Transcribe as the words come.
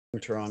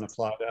Center on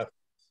Applied Ethics.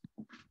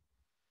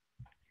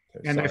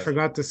 Okay, and I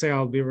forgot to say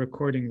I'll be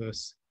recording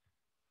this.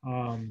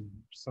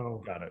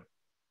 So got it.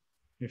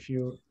 If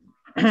you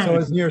so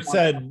as Nir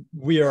said,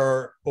 we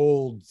are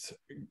old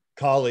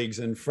colleagues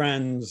and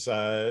friends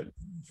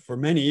for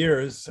many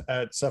years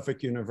at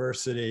Suffolk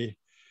University,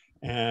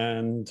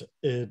 and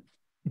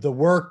the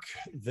work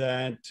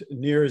that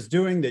Nir is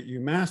doing, that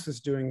UMass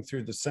is doing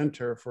through the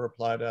Center for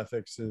Applied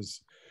Ethics,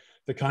 is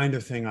the kind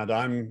of thing that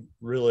I'm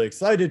really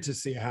excited to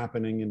see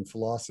happening in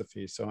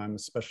philosophy. So I'm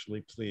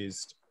especially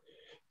pleased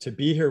to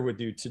be here with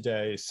you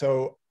today.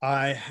 So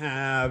I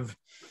have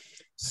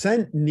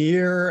sent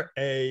Nir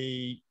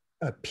a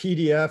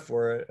PDF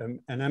or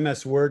an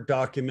MS Word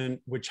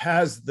document, which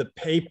has the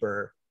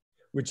paper,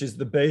 which is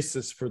the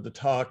basis for the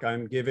talk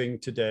I'm giving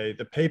today.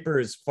 The paper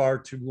is far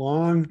too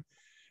long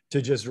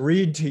to just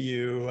read to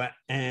you.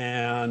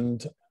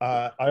 And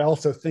I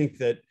also think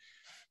that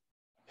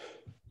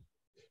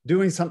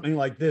doing something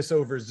like this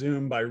over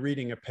Zoom by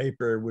reading a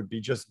paper would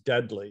be just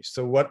deadly.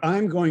 So what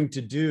I'm going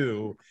to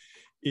do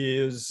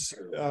is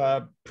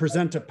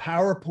present a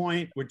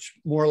PowerPoint, which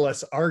more or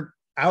less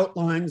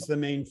outlines the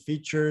main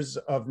features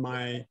of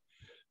my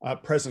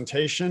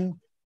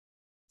presentation.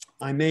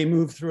 I may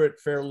move through it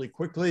fairly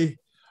quickly,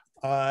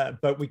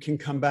 but we can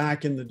come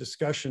back in the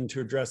discussion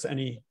to address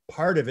any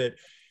part of it.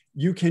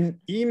 You can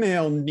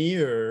email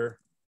Nir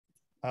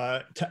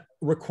to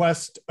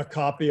request a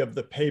copy of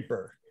the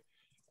paper.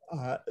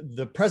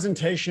 The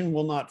presentation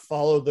will not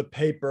follow the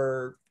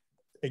paper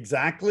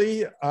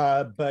exactly,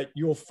 but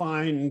you'll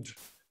find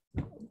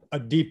a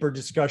deeper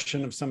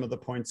discussion of some of the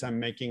points I'm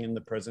making in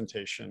the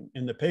presentation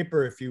in the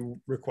paper if you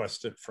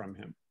request it from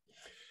him.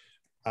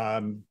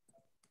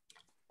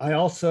 I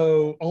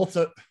also,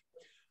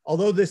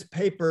 although this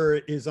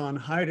paper is on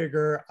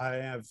Heidegger, I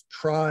have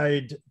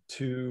tried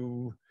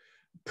to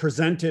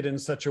present it in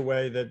such a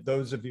way that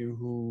those of you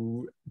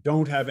who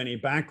don't have any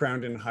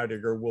background in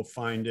Heidegger will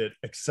find it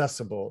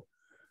accessible.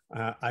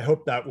 I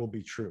hope that will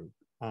be true,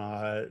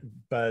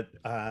 but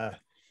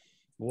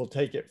we'll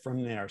take it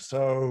from there.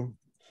 So,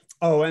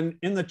 oh, and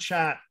in the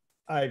chat,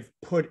 I've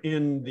put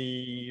in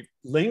the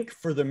link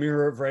for the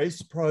Mirror of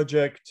Race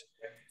project,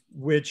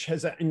 which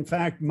has in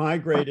fact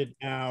migrated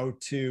now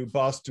to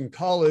Boston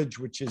College,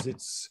 which is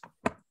its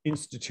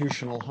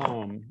institutional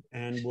home,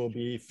 and will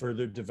be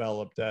further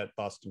developed at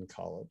Boston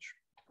College.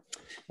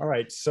 All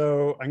right,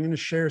 so I'm going to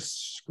share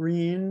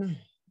screen.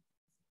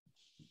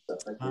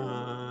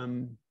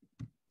 And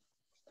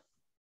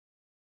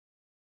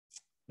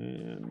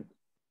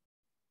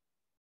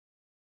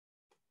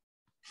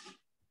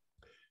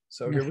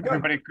so here we go.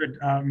 Everybody could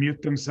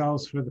mute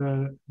themselves for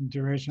the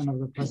duration of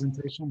the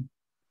presentation.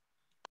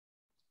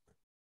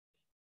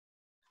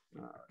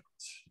 All right.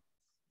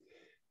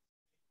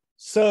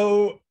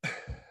 So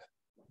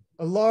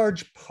a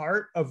large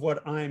part of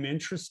what I'm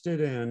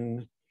interested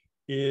in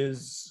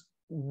is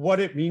what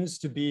it means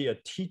to be a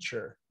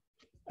teacher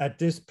at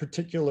this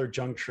particular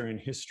juncture in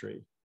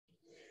history.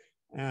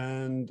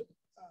 And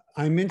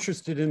I'm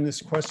interested in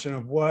this question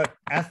of what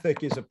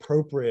ethic is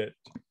appropriate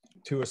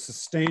to a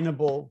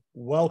sustainable,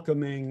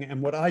 welcoming,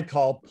 and what I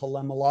call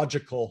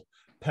polemological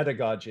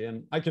pedagogy.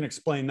 And I can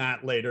explain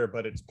that later,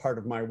 but it's part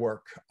of my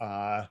work.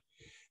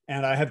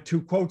 And I have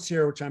two quotes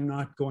here, which I'm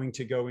not going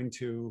to go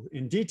into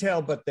in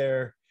detail, but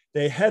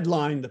they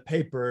headline the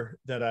paper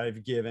that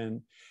I've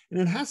given. And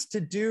it has to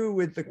do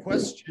with the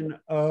question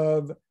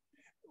of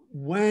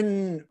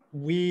when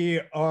we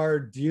are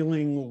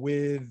dealing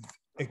with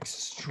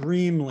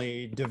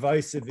extremely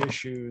divisive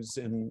issues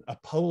in a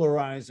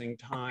polarizing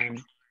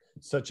time,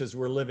 such as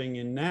we're living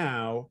in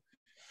now,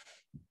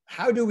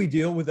 how do we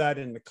deal with that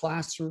in the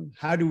classroom?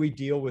 How do we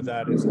deal with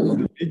that as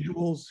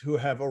individuals who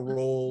have a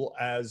role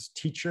as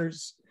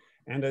teachers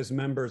and as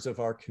members of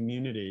our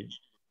community?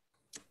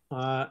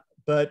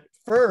 But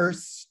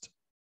first,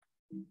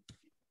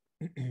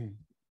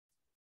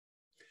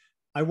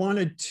 I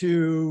wanted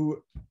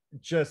to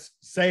just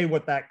say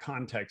what that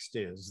context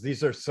is.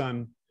 These are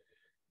some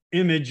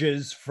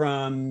images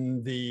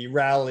from the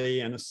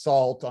rally and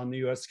assault on the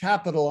US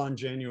Capitol on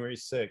January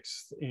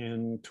 6th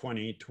in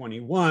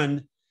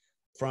 2021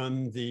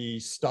 from the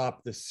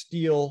Stop the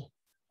Steal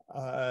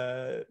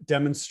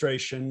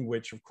demonstration,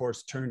 which of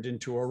course turned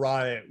into a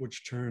riot,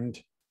 which turned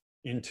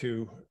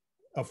into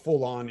a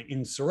full-on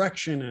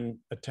insurrection and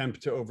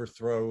attempt to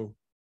overthrow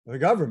the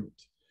government.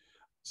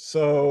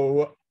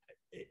 So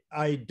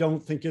I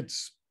don't think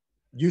it's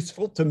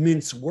useful to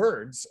mince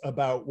words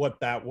about what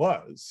that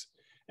was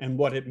and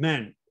what it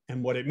meant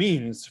and what it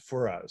means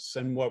for us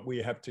and what we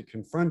have to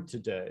confront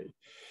today.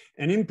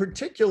 And in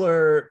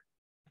particular,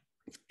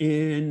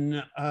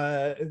 in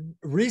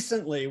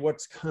recently,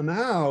 what's come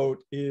out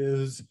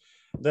is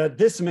that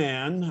this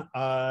man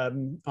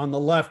on the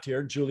left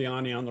here,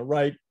 Giuliani on the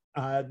right,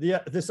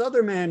 this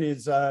other man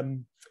is a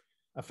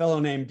fellow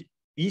named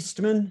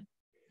Eastman.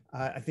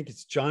 I think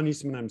it's John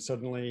Eastman. I'm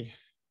suddenly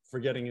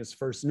forgetting his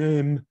first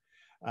name.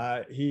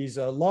 He's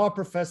a law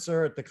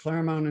professor at the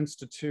Claremont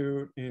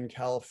Institute in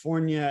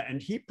California,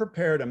 and he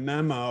prepared a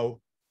memo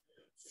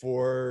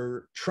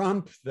for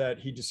Trump that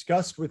he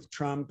discussed with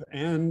Trump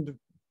and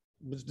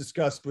was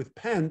discussed with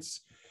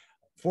Pence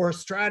for a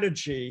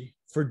strategy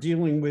for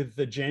dealing with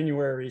the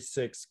January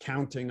 6th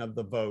counting of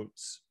the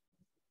votes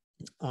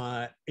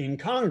in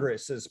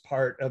Congress as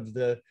part of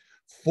the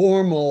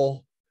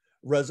formal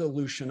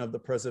resolution of the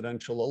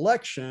presidential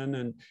election.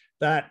 And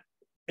that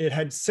it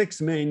had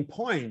 6 main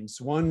points.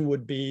 One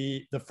would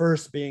be, the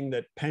first being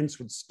that Pence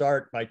would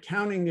start by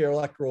counting the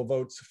electoral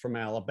votes from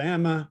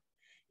Alabama.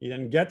 He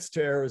then gets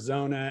to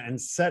Arizona and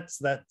sets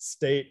that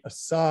state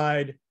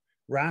aside,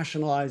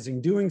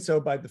 rationalizing doing so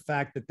by the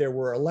fact that there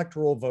were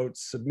electoral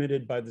votes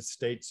submitted by the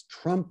state's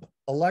Trump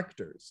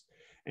electors.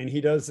 And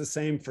he does the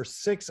same for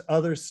 6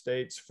 other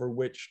states for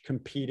which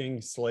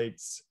competing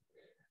slates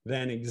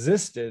then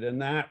existed.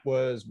 And that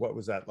was, what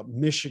was that?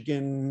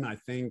 Michigan, I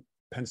think,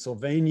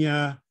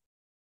 Pennsylvania,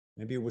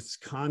 maybe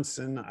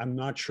Wisconsin. I'm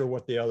not sure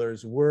what the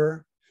others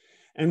were.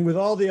 And with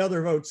all the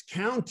other votes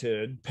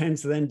counted,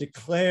 Pence then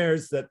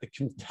declares that the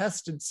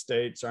contested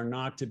states are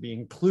not to be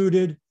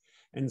included.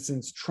 And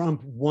since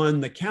Trump won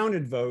the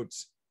counted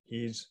votes,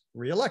 he's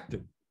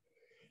reelected.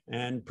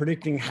 And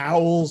predicting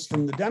howls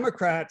from the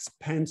Democrats,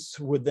 Pence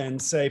would then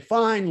say,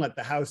 fine, let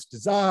the House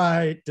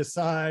decide,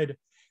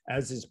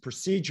 as is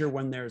procedure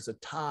when there's a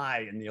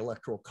tie in the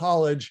Electoral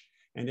College.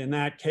 And in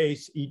that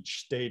case,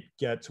 each state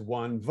gets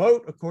 1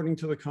 vote according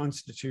to the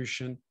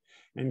Constitution.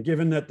 And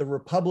given that the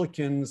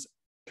Republicans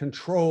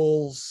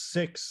control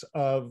 26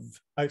 of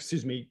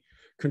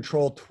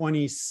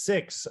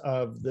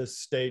the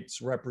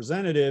state's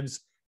representatives,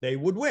 they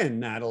would win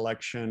that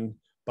election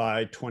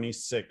by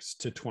 26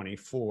 to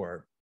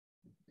 24.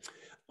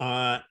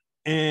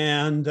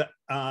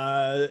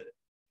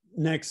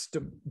 Next,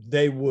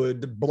 they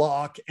would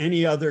block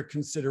any other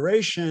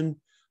consideration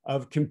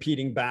of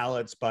competing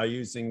ballots by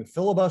using the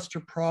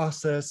filibuster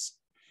process.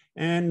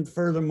 And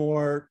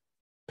furthermore,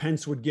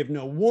 Pence would give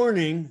no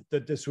warning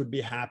that this would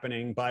be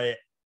happening by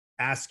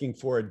asking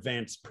for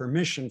advance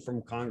permission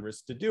from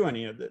Congress to do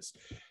any of this.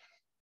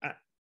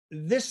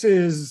 This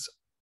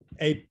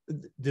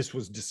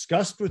was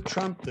discussed with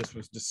Trump. This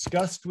was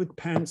discussed with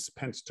Pence.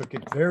 Pence took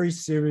it very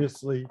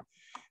seriously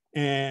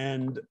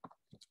and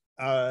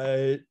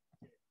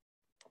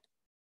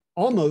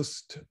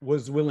almost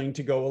was willing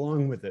to go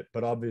along with it,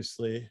 but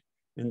obviously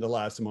in the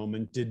last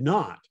moment did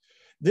not.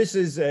 This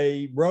is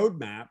a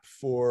roadmap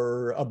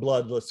for a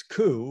bloodless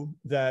coup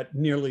that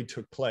nearly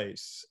took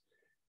place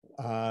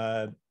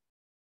 8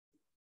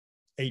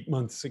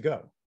 months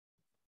ago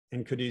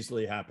and could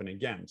easily happen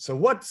again. So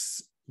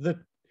what's the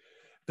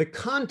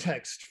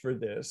context for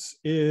this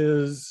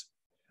is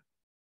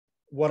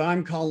what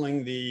I'm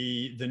calling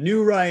the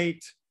new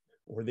right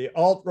or the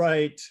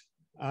alt-right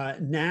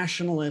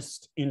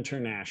nationalist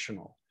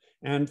international.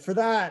 And for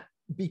that,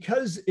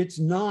 because it's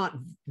not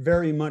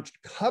very much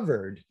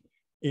covered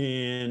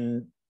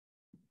in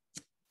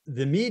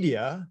the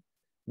media,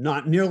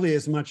 not nearly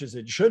as much as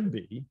it should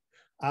be,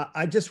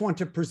 I just want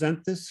to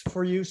present this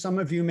for you. Some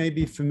of you may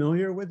be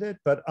familiar with it,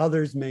 but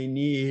others may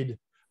need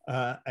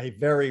a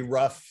very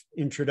rough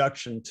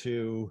introduction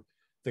to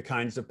the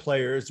kinds of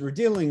players we're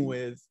dealing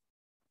with.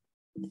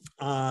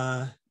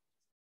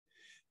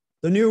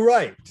 The new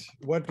right.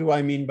 What do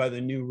I mean by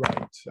the new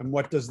right? And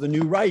what does the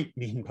new right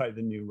mean by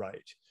the new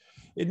right?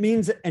 It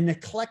means an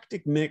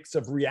eclectic mix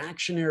of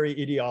reactionary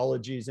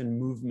ideologies and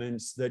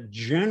movements that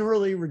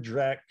generally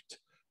reject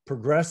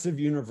progressive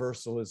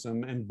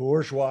universalism and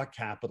bourgeois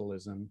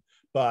capitalism,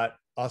 but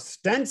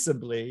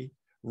ostensibly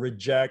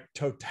reject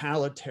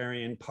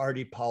totalitarian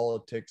party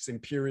politics,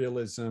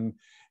 imperialism,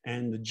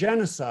 and the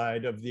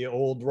genocide of the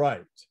old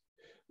right,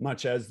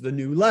 much as the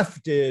new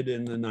left did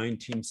in the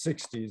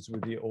 1960s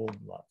with the old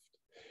left.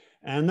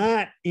 And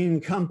that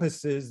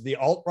encompasses the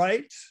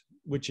alt-right,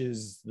 which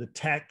is the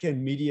tech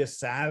and media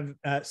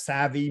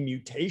savvy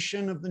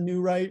mutation of the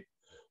new right,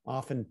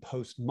 often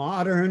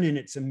postmodern in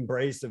its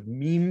embrace of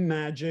meme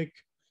magic,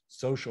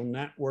 social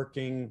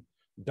networking,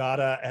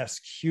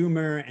 Dada-esque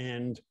humor,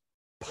 and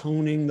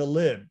poning the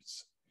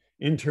libs,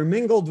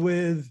 intermingled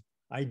with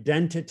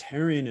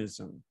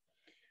identitarianism,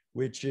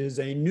 which is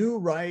a new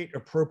right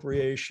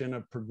appropriation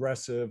of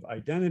progressive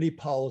identity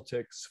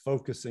politics,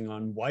 focusing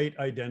on white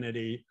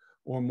identity,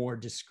 or more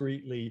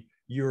discreetly,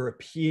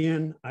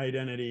 European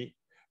identity,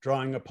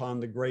 drawing upon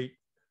the great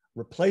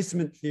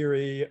replacement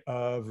theory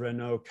of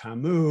Renaud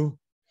Camus,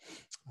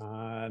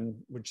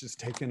 which is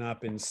taken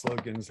up in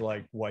slogans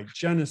like white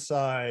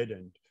genocide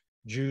and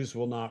Jews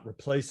will not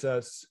replace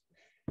us.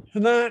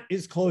 And that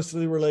is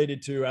closely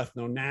related to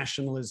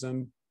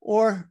ethno-nationalism,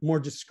 or more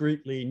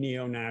discreetly,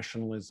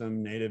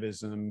 neo-nationalism,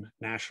 nativism,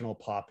 national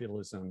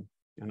populism,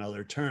 and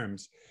other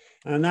terms.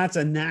 And that's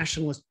a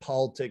nationalist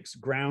politics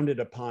grounded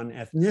upon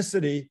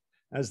ethnicity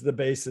as the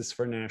basis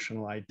for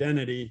national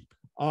identity,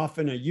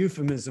 often a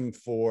euphemism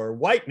for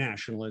white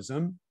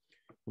nationalism,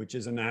 which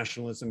is a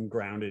nationalism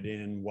grounded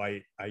in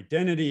white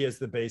identity as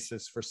the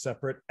basis for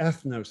separate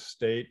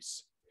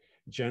ethno-states,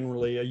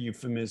 generally a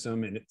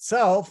euphemism in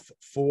itself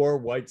for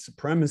white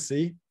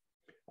supremacy,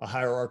 a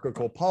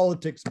hierarchical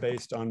politics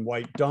based on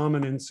white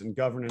dominance and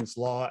governance,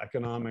 law,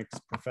 economics,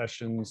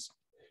 professions,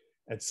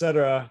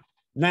 etc.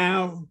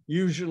 Now,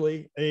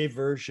 usually a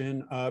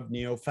version of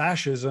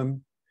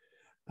neo-fascism,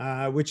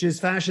 which is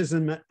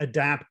fascism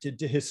adapted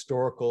to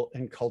historical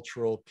and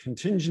cultural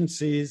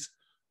contingencies,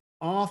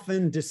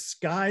 often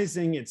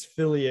disguising its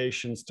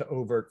affiliations to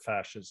overt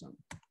fascism.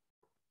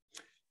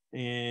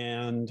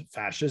 And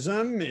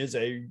fascism is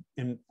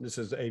and this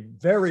is a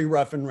very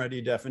rough and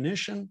ready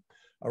definition,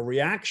 a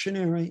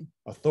reactionary,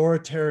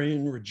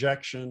 authoritarian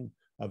rejection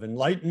of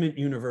Enlightenment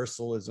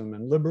universalism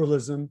and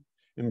liberalism,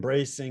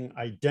 embracing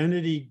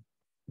identity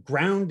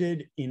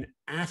grounded in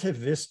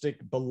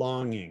atavistic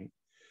belonging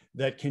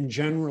that can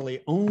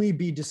generally only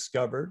be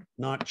discovered,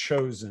 not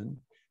chosen,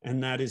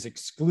 and that is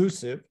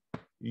exclusive,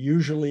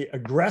 usually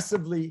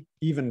aggressively,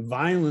 even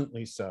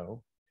violently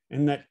so,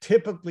 and that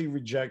typically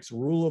rejects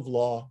rule of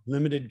law,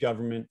 limited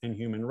government, and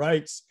human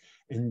rights,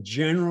 and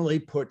generally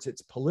puts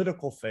its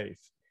political faith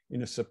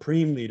in a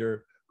supreme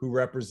leader who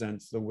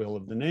represents the will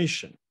of the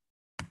nation.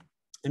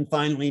 And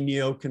finally,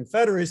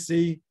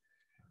 neo-confederacy,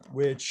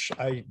 which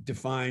I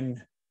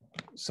define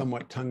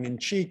somewhat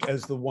tongue-in-cheek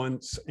as the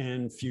once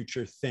and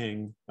future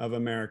thing of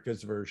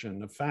America's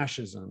version of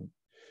fascism.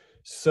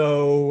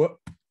 So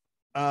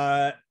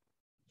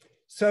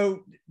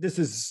this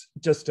is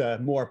just a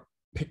more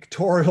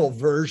pictorial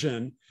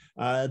version.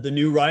 The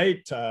new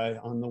right,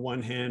 on the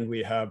one hand,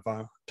 we have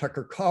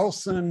Tucker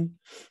Carlson.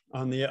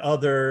 On the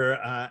other,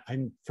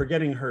 I'm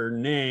forgetting her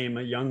name,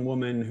 a young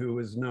woman who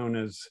was known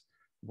as,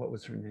 what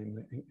was her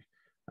name?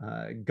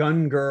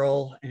 Gun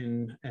Girl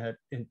at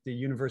the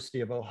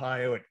University of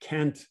Ohio at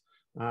Kent,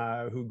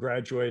 who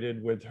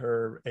graduated with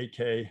her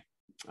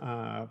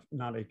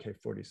not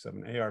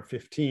AK-47,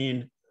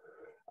 AR-15.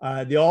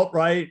 The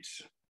alt-right,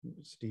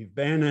 Steve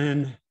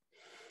Bannon.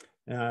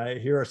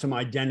 Here are some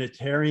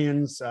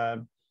identitarians,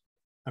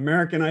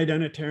 American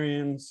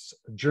identitarians,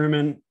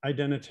 German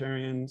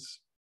identitarians,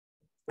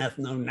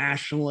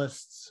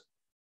 ethno-nationalists,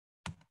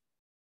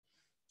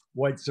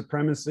 white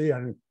supremacy.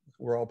 I think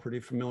we're all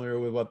pretty familiar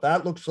with what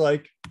that looks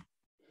like.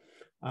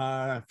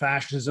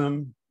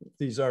 Fascism,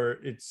 these are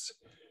its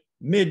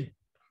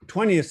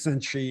mid-20th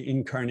century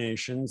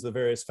incarnations, the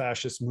various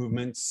fascist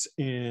movements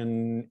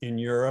in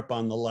Europe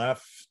on the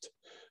left.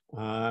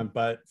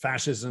 But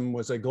fascism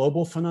was a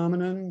global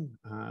phenomenon.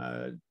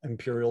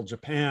 Imperial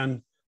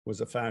Japan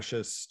was a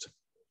fascist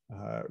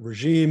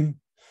regime.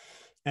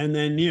 And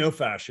then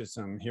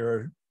neo-fascism. Here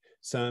are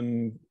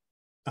some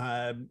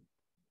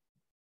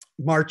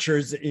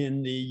marchers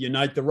in the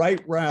Unite the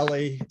Right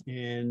rally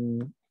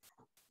in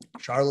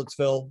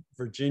Charlottesville,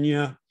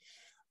 Virginia.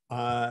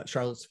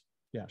 Charlottesville,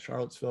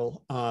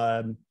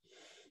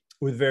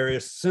 with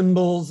various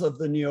symbols of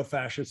the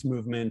neo-fascist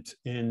movement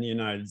in the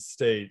United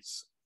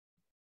States.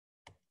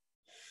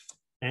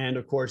 And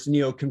of course,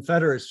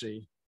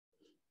 neo-confederacy.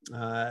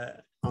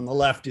 On the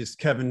left is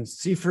Kevin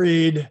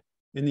Seifried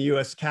in the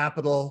US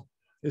Capitol.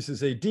 This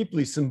is a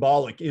deeply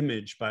symbolic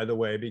image, by the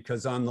way,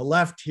 because on the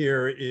left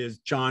here is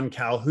John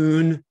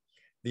Calhoun,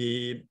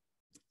 the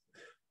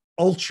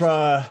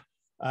ultra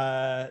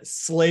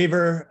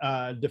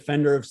slaver,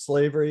 defender of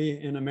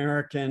slavery in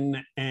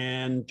American,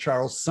 and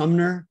Charles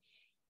Sumner,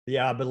 the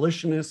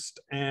abolitionist,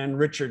 and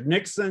Richard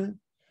Nixon,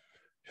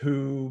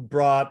 who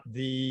brought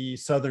the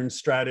Southern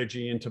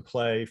strategy into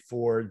play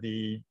for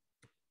the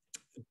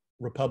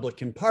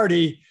Republican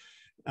Party,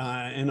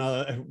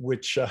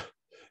 which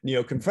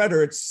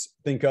neo-Confederates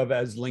think of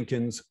as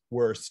Lincoln's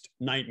worst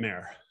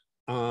nightmare.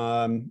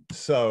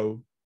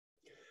 So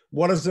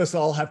what does this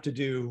all have to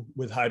do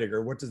with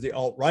Heidegger? What does the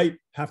alt-right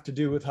have to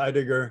do with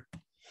Heidegger?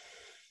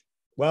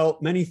 Well,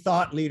 many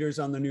thought leaders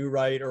on the new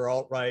right or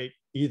alt-right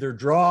either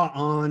draw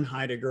on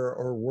Heidegger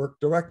or work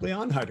directly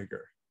on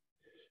Heidegger.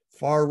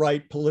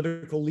 Far-right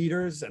political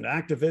leaders and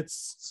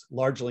activists,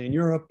 largely in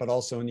Europe, but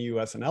also in the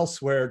US and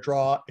elsewhere,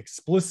 draw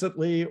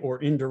explicitly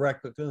or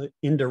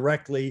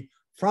indirectly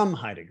from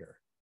Heidegger.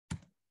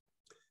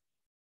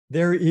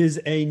 There is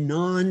a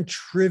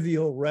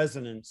non-trivial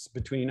resonance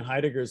between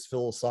Heidegger's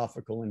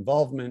philosophical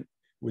involvement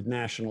with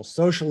National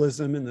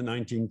Socialism in the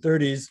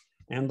 1930s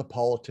and the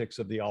politics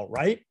of the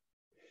alt-right.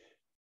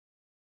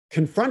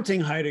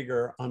 Confronting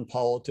Heidegger on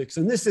politics,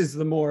 and this is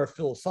the more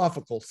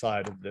philosophical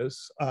side of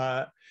this,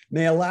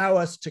 may allow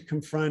us to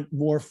confront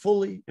more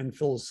fully and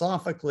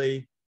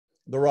philosophically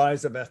the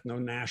rise of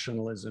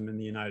ethno-nationalism in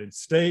the United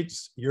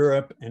States,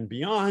 Europe, and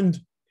beyond,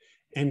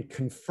 and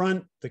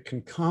confront the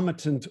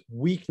concomitant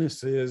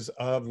weaknesses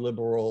of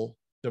liberal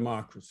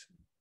democracy.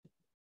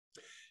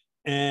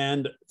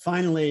 And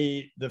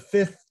finally, the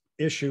fifth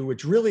issue,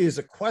 which really is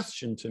a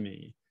question to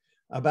me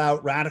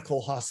about radical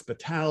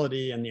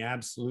hospitality and the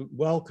absolute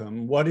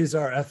welcome. What is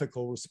our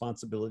ethical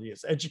responsibility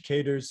as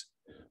educators,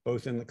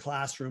 both in the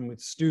classroom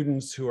with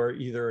students who are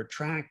either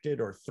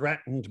attracted or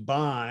threatened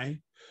by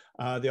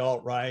the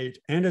alt-right,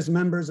 and as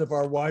members of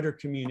our wider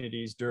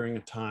communities during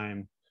a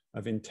time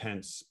of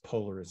intense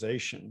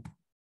polarization?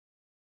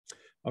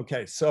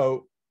 Okay,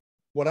 so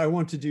what I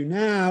want to do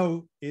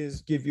now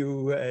is give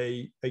you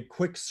a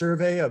quick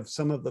survey of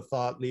some of the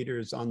thought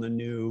leaders on the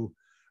new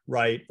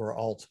right or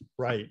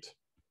alt-right.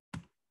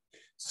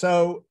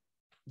 So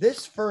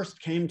this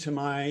first came to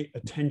my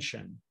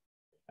attention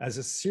as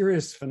a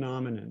serious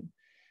phenomenon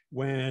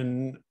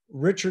when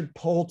Richard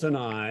Polt and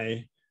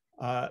I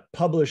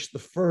published the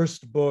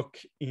first book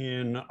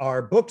in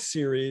our book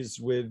series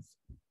with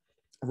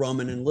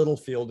Roman and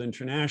Littlefield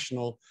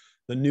International,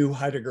 the new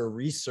Heidegger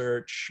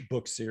research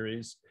book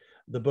series,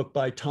 the book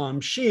by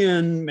Tom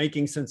Sheehan,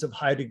 Making Sense of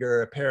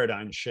Heidegger, A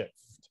Paradigm Shift.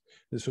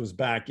 This was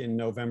back in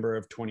November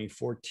of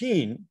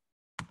 2014.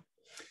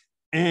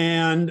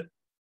 And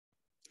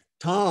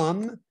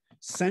Tom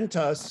sent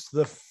us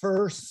the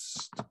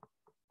first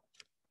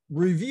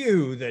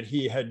review that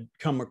he had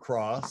come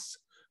across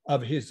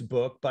of his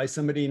book by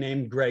somebody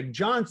named Greg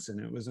Johnson.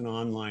 It was an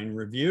online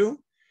review.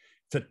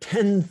 It's a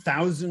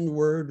 10,000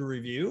 word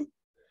review.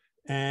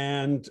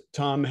 And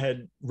Tom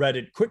had read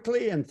it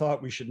quickly and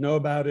thought we should know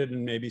about it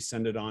and maybe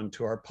send it on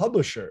to our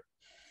publisher.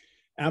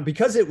 Now,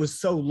 because it was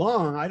so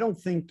long, I don't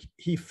think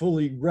he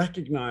fully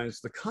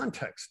recognized the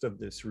context of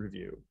this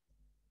review.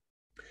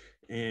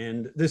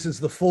 And this is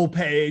the full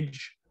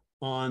page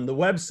on the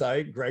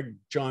website, Greg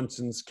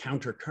Johnson's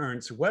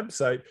Countercurrents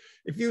website.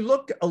 If you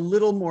look a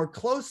little more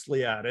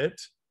closely at it,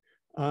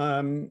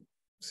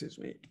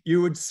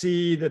 you would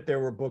see that there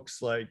were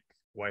books like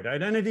White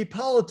Identity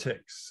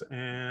Politics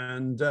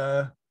and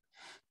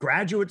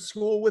Graduate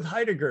School with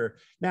Heidegger.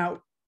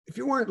 Now, if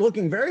you weren't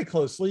looking very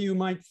closely, you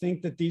might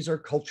think that these are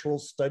cultural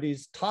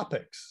studies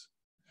topics.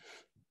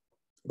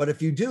 But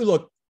if you do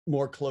look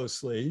more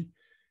closely,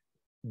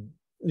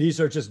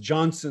 these are just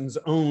Johnson's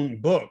own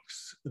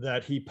books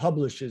that he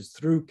publishes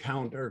through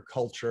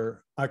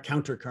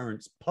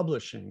Countercurrents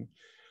Publishing.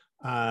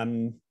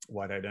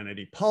 White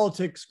Identity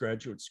Politics,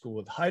 Graduate School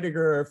with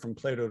Heidegger, From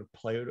Plato to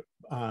Plato,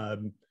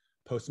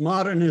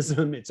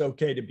 Postmodernism, It's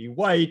Okay to Be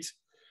White,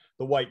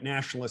 the White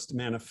Nationalist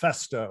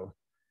Manifesto.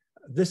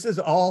 This is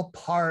all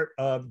part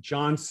of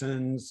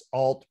Johnson's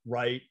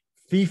alt-right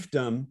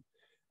fiefdom,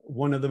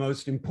 one of the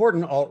most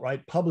important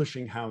alt-right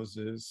publishing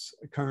houses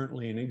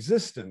currently in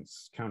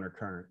existence,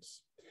 Countercurrents.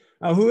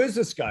 Now, who is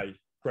this guy,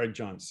 Greg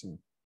Johnson?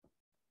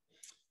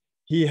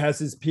 He has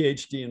his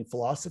PhD in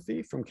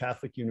philosophy from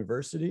Catholic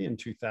University in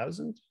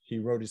 2000. He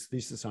wrote his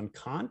thesis on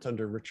Kant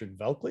under Richard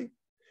Velkley.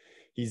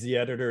 He's the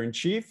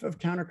editor-in-chief of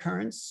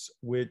Countercurrents,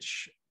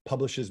 which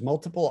publishes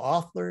multiple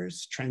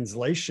authors,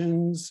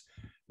 translations,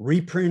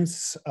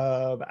 reprints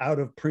of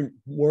out-of-print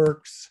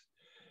works.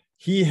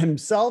 He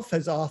himself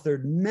has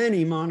authored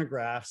many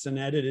monographs and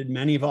edited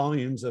many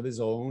volumes of his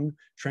own,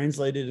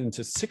 translated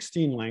into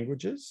 16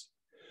 languages.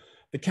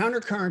 The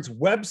Countercurrents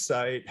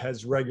website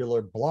has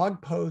regular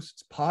blog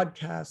posts,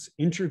 podcasts,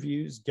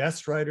 interviews,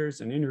 guest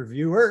writers, and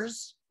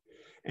interviewers.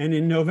 And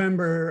in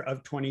November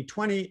of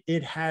 2020,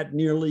 it had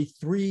nearly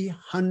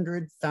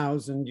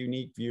 300,000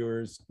 unique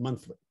viewers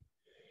monthly,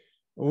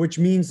 which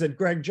means that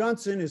Greg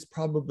Johnson is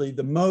probably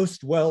the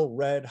most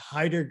well-read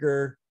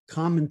Heidegger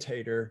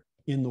commentator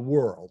in the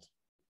world.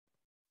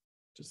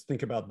 Just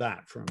think about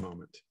that for a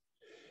moment.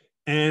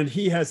 And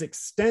he has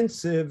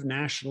extensive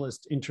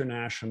nationalist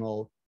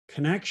international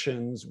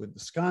connections with the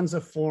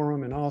Skansa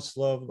Forum in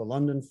Oslo, the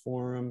London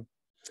Forum.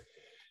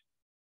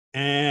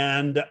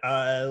 And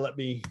let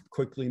me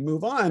quickly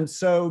move on.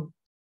 So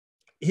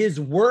his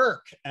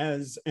work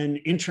as an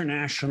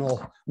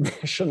international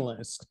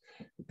nationalist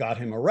got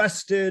him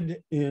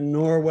arrested in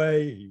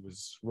Norway. He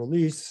was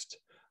released.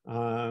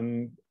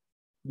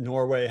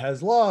 Norway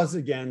has laws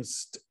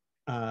against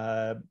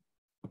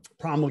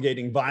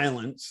promulgating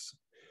violence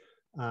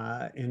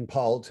in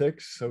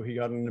politics, so he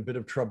got in a bit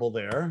of trouble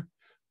there.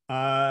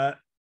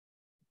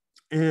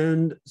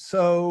 And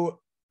so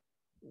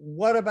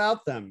what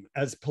about them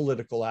as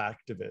political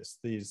activists,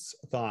 these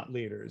thought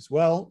leaders?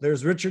 Well,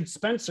 there's Richard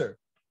Spencer,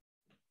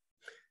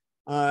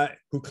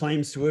 who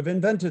claims to have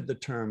invented the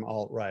term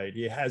alt-right.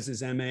 He has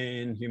his MA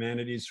in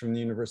humanities from the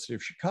University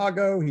of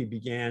Chicago. He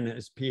began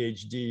his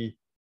PhD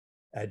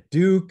at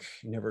Duke,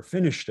 never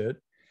finished it.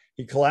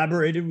 He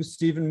collaborated with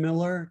Stephen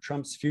Miller,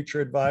 Trump's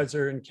future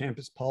advisor in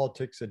campus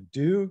politics at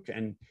Duke,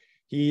 and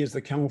he is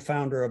the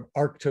co-founder of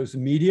Arctos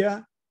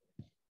Media,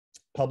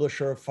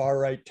 publisher of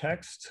far-right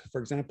text,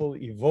 for example,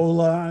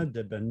 Evola,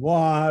 de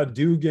Benoit,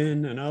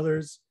 Dugan, and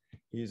others.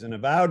 He's an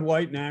avowed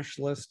white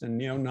nationalist and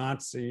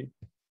neo-Nazi.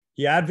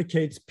 He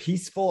advocates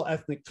peaceful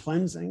ethnic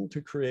cleansing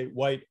to create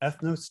white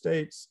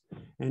ethnostates,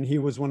 and he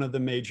was one of the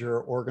major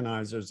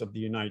organizers of the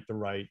Unite the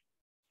Right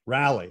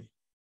rally.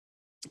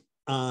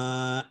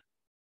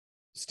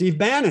 Steve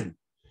Bannon,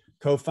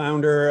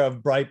 co-founder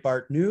of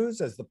Breitbart News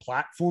as the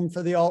platform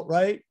for the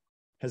alt-right,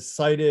 has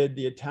cited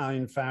the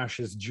Italian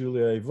fascist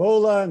Giulio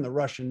Evola and the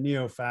Russian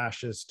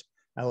neo-fascist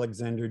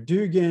Alexander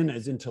Dugin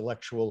as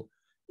intellectual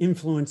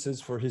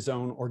influences for his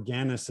own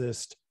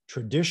organicist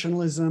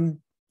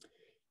traditionalism.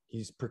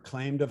 He's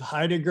proclaimed of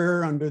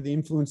Heidegger under the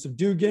influence of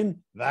Dugin,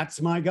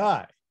 that's my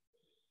guy.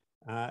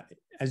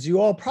 As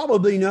you all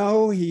probably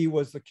know, he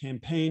was the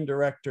campaign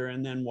director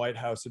and then White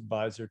House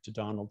advisor to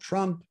Donald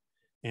Trump.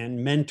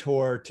 and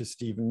mentor to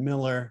Stephen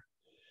Miller.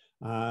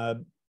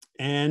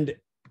 And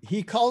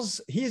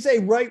he's a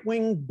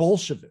right-wing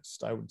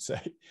Bolshevist, I would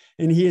say.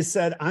 And he has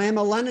said, I am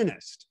a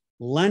Leninist.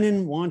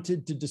 Lenin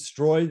wanted to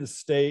destroy the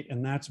state,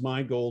 and that's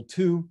my goal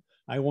too.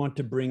 I want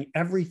to bring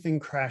everything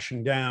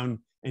crashing down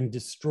and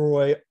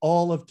destroy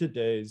all of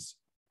today's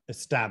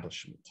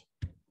establishment.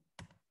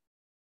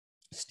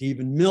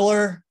 Stephen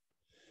Miller,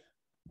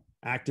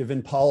 active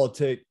in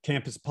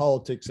campus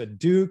politics at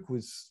Duke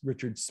with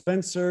Richard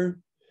Spencer.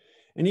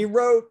 And he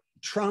wrote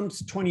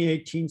Trump's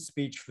 2018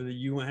 speech for the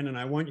UN. And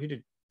I want you to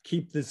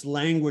keep this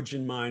language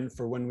in mind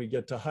for when we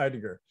get to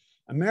Heidegger.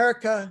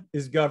 America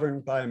is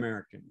governed by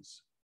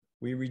Americans.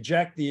 We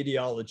reject the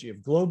ideology of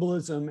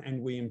globalism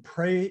and we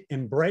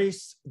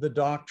embrace the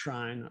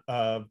doctrine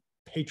of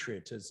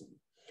patriotism.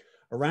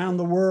 Around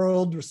the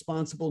world,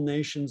 responsible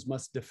nations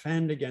must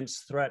defend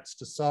against threats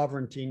to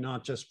sovereignty,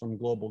 not just from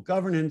global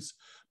governance,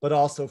 but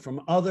also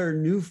from other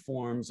new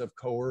forms of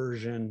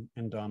coercion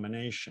and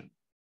domination.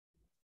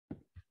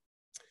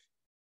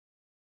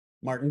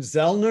 Martin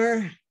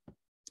Sellner,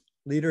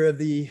 leader of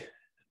the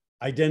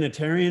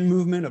identitarian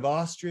movement of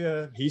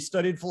Austria, he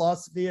studied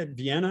philosophy at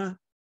Vienna,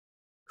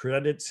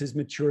 credits his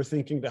mature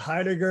thinking to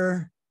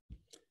Heidegger,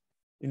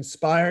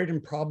 inspired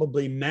and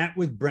probably met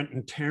with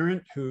Brenton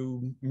Tarrant,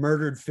 who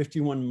murdered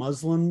 51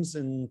 Muslims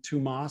in 2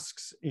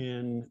 mosques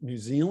in New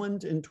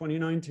Zealand in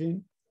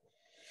 2019.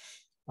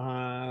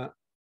 Mark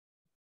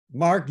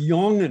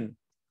Jongen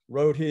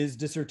wrote his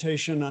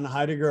dissertation on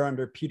Heidegger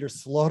under Peter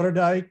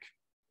Sloterdijk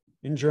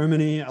in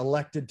Germany,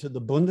 elected to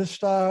the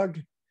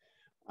Bundestag.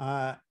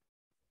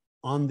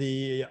 On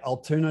the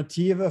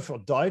Alternative for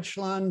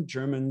Deutschland,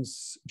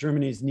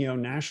 Germany's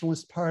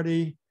neo-nationalist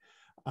party,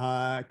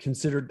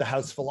 considered the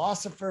house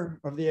philosopher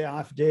of the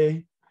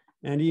AfD,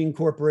 and he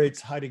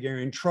incorporates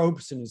Heideggerian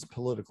tropes in his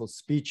political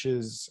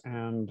speeches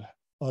and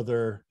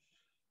other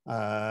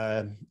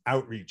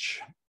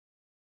outreach.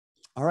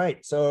 All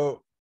right,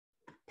 so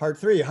part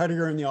 3,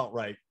 Heidegger and the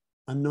alt-right,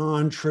 a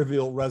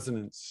non-trivial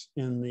resonance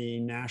in the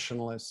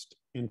nationalist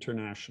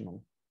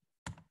international.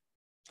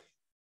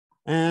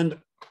 And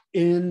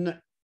in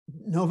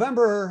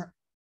November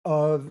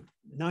of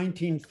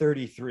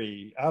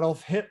 1933,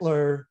 Adolf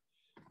Hitler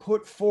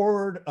put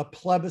forward a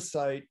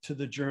plebiscite to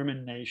the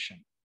German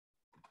nation,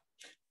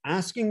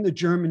 asking the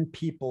German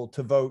people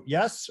to vote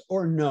yes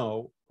or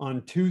no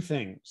on 2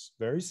 things,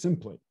 very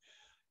simply: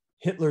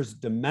 Hitler's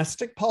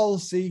domestic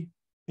policy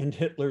and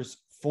Hitler's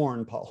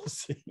foreign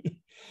policy.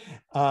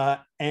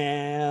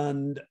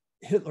 And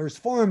Hitler's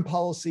foreign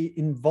policy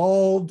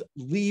involved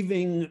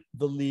leaving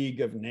the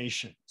League of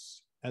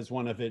Nations as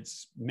one of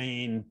its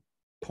main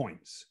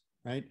points,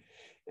 right?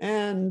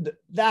 And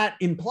that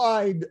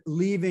implied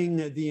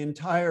leaving the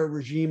entire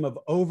regime of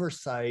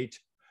oversight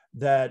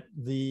that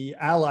the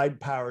Allied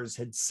powers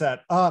had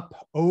set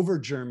up over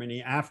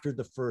Germany after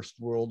the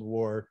First World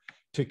War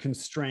to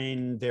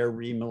constrain their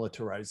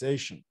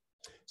remilitarization.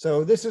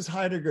 So this is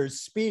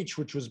Heidegger's speech,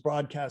 which was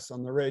broadcast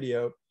on the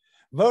radio.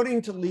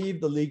 Voting to leave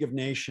the League of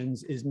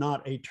Nations is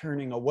not a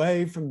turning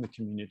away from the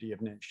community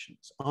of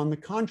nations. On the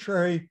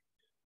contrary,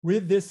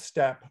 with this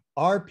step,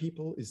 our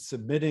people is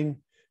submitting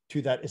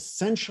to that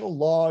essential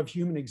law of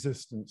human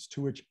existence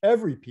to which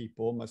every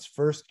people must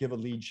first give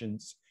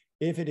allegiance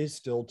if it is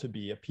still to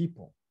be a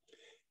people.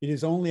 It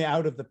is only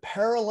out of the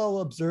parallel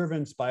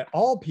observance by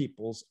all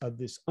peoples of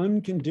this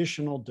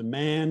unconditional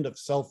demand of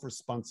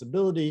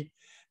self-responsibility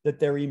that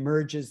there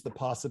emerges the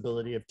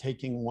possibility of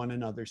taking one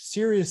another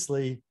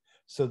seriously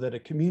so that a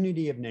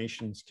community of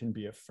nations can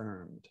be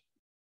affirmed.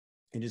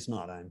 It is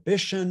not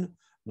ambition,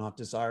 not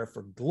desire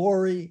for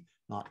glory,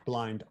 not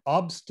blind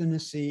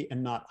obstinacy,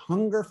 and not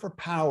hunger for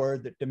power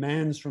that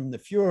demands from the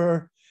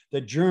Führer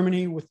that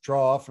Germany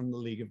withdraw from the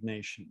League of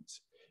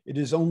Nations. It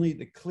is only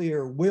the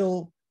clear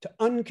will to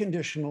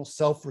unconditional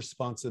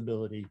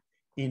self-responsibility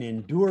in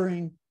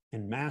enduring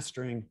and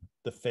mastering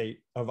the fate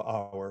of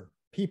our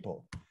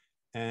people.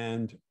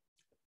 And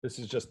this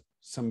is just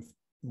some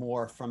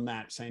more from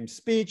that same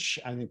speech.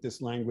 I think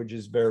this language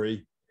is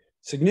very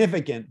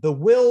significant. The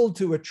will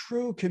to a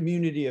true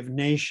community of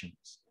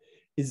nations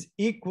is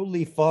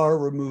equally far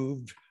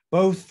removed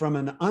both from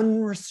an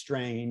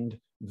unrestrained,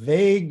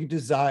 vague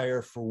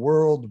desire for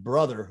world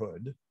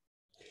brotherhood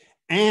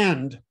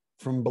and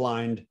from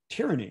blind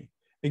tyranny.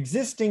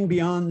 Existing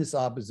beyond this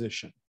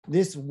opposition,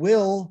 this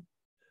will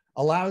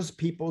allows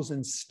peoples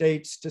and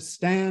states to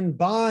stand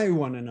by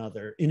one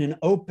another in an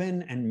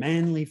open and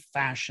manly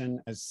fashion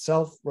as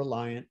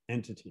self-reliant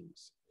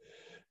entities.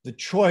 The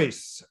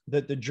choice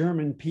that the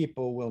German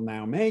people will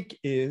now make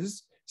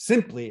is,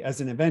 simply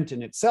as an event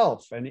in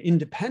itself and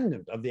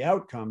independent of the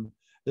outcome,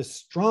 the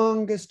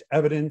strongest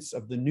evidence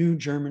of the new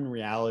German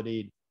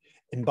reality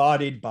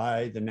embodied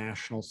by the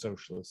National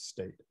Socialist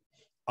state.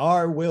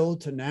 Our will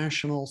to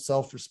national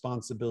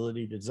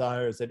self-responsibility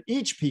desires that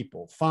each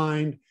people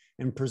find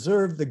and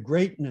preserve the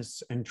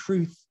greatness and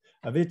truth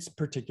of its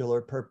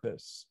particular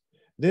purpose.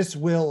 This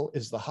will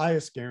is the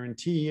highest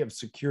guarantee of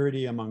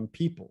security among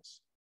peoples,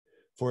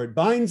 for it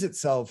binds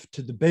itself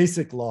to the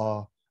basic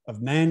law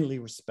of manly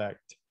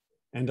respect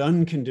and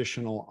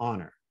unconditional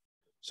honor.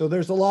 So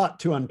there's a lot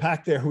to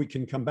unpack there. We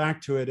can come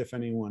back to it if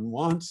anyone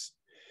wants.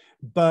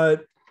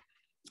 But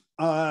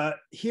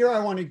here I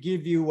want to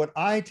give you what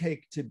I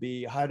take to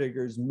be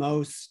Heidegger's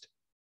most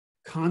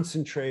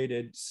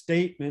concentrated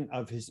statement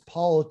of his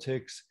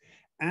politics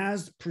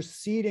as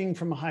proceeding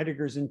from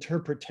Heidegger's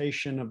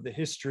interpretation of the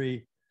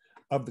history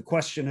of the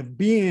question of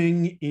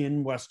being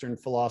in Western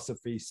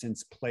philosophy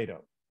since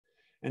Plato.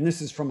 And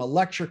this is from a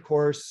lecture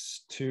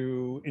course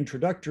to an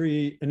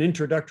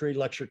introductory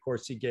lecture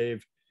course he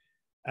gave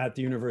at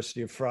the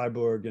University of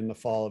Freiburg in the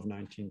fall of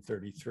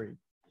 1933.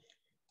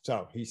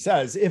 So he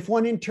says, if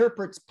one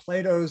interprets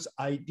Plato's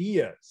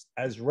ideas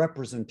as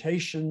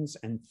representations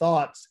and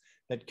thoughts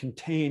that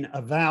contain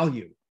a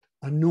value,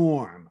 a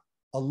norm,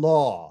 a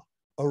law,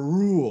 a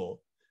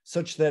rule,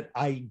 such that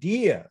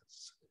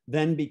ideas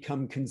then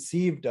become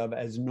conceived of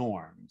as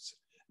norms,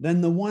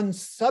 then the one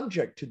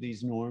subject to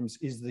these norms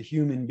is the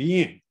human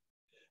being,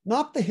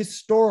 not the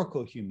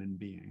historical human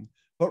being,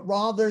 but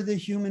rather the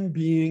human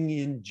being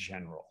in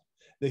general,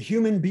 the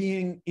human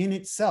being in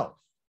itself,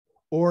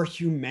 or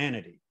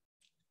humanity.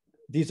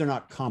 These are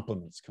not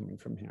compliments coming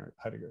from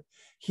Heidegger.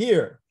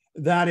 Here,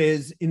 that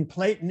is, in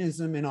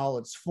Platonism in all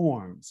its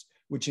forms,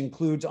 which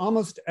includes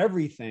almost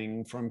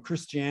everything from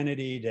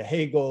Christianity to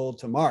Hegel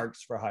to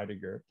Marx for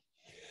Heidegger,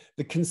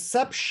 the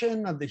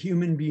conception of the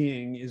human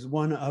being is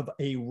one of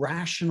a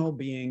rational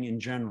being in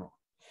general.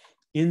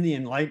 In the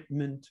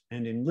Enlightenment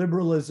and in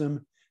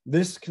liberalism,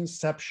 this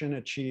conception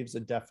achieves a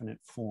definite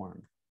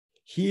form.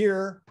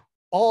 Here,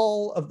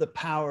 all of the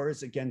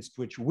powers against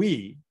which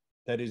we,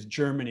 that is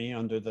Germany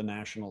under the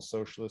National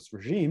Socialist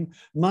regime,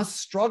 must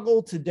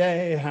struggle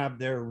today have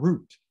their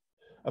root.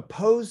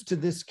 Opposed to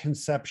this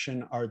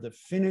conception are the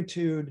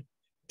finitude,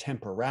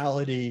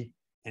 temporality,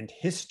 and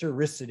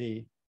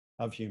historicity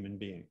of human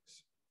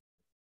beings.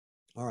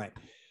 All right,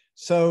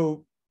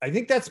 so I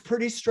think that's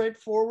pretty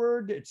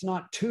straightforward. It's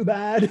not too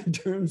bad in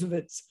terms of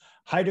its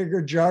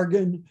Heidegger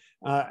jargon,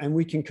 and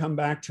we can come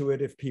back to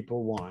it if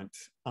people want.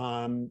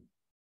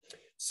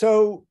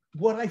 So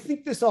what I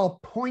think this all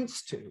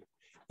points to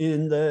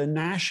in the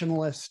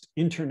nationalist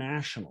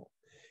international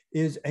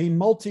is a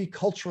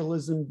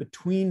multiculturalism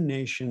between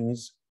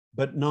nations,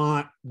 but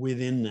not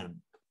within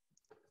them.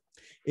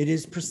 It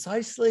is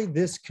precisely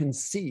this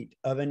conceit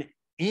of an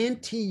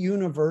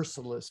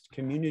anti-universalist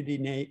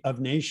community of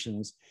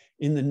nations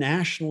in the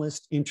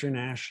nationalist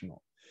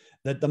international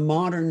that the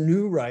modern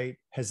New Right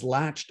has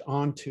latched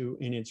onto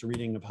in its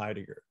reading of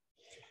Heidegger.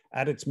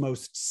 At its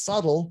most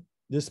subtle,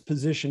 this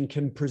position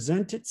can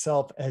present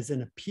itself as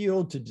an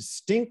appeal to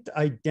distinct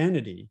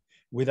identity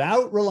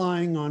without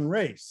relying on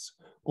race,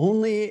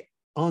 only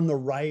on the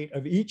right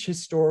of each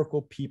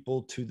historical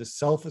people to the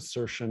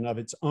self-assertion of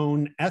its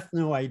own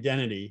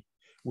ethno-identity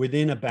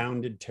within a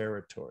bounded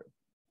territory.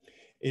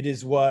 It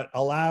is what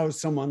allows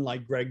someone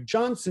like Greg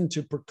Johnson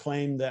to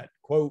proclaim that,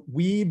 quote,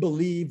 we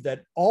believe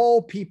that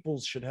all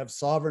peoples should have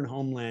sovereign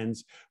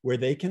homelands where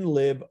they can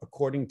live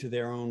according to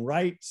their own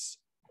rights,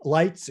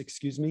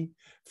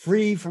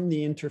 free from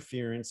the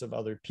interference of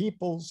other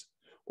peoples,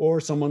 or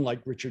someone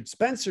like Richard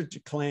Spencer to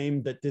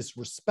claim that this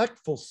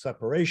respectful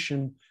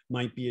separation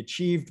might be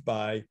achieved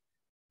by,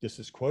 this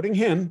is quoting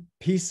him,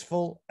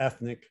 peaceful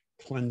ethnic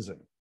cleansing.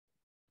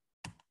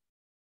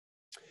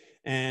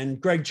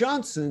 And Greg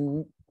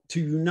Johnson,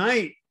 to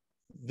unite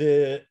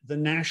the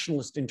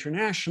Nationalist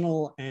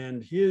International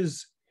and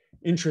his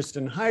interest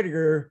in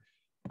Heidegger,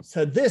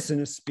 said this in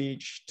a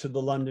speech to the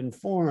London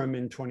Forum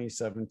in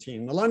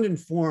 2017. The London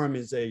Forum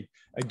is a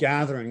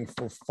gathering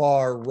for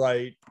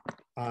far-right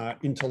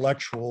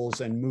intellectuals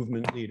and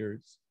movement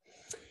leaders.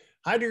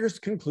 Heidegger's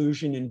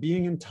conclusion in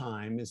Being and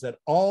Time is that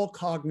all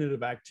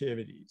cognitive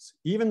activities,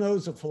 even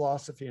those of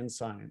philosophy and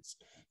science,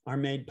 are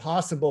made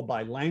possible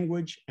by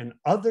language and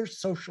other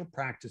social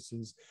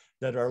practices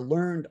that are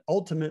learned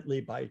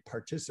ultimately by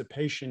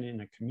participation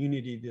in a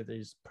community that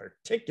is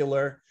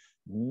particular,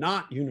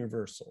 not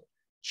universal,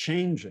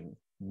 changing,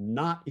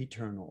 not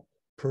eternal,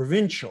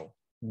 provincial,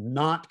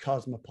 not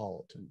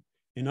cosmopolitan.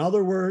 In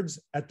other words,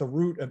 at the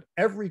root of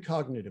every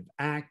cognitive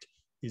act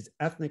is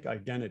ethnic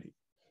identity.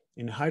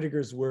 In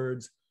Heidegger's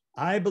words,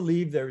 I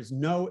believe there is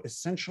no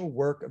essential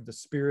work of the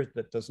spirit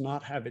that does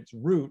not have its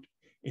root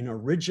in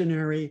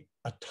originary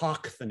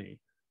autochthony.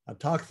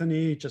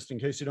 Autochthony, just in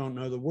case you don't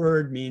know the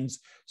word, means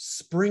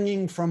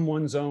springing from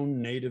one's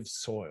own native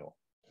soil.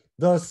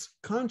 Thus,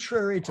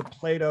 contrary to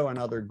Plato and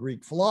other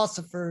Greek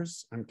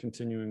philosophers, I'm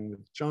continuing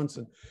with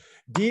Johnson,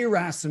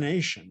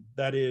 deracination,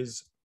 that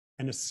is,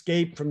 an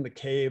escape from the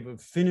cave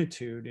of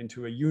finitude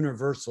into a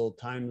universal,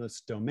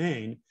 timeless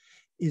domain,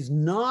 is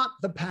not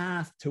the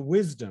path to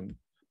wisdom,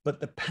 but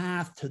the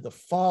path to the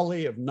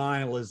folly of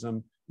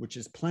nihilism, which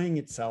is playing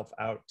itself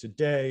out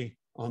today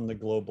on the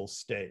global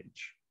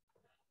stage.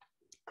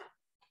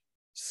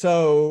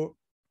 So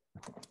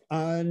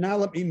now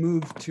let me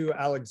move to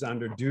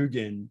Alexander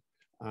Dugin,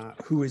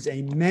 who is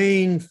a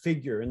main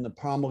figure in the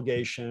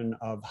promulgation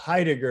of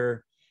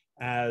Heidegger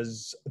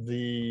as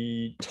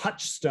the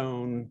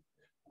touchstone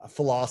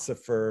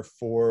philosopher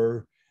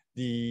for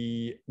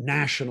the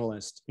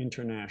nationalist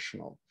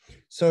international.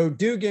 So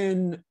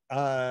Dugin,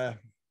 born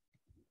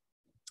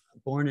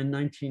in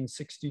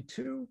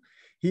 1962,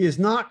 he is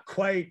not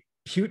quite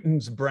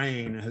Putin's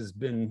brain,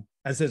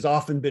 as has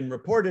often been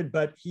reported,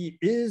 but he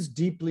is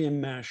deeply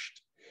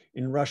enmeshed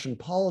in Russian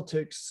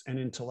politics and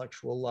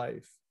intellectual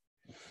life.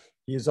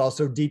 He is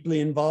also deeply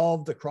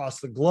involved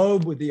across the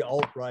globe with the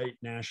alt-right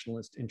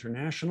Nationalist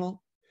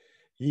International.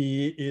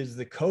 He is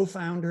the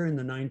co-founder in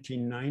the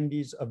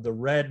 1990s of the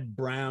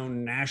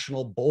Red-Brown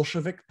National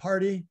Bolshevik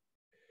Party,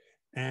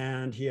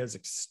 and he has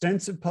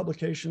extensive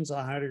publications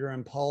on Heidegger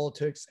and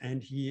politics,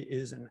 and he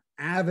is an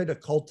avid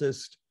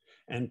occultist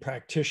and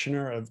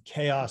practitioner of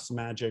chaos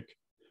magic,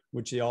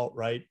 which the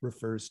alt-right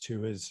refers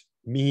to as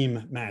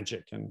meme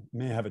magic, and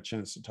may have a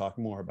chance to talk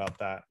more about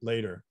that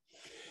later.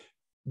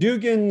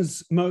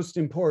 Dugin's most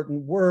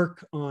important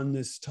work on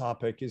this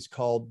topic is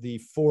called the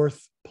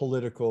Fourth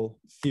Political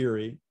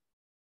Theory.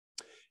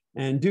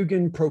 And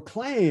Dugin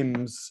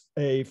proclaims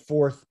a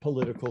fourth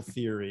political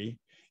theory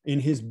in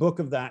his book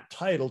of that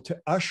title to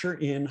usher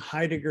in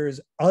Heidegger's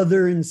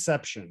other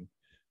inception,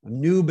 a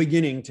new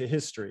beginning to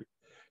history,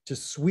 to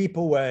sweep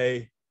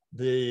away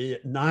the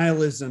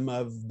nihilism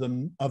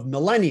of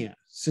millennia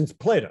since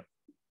Plato.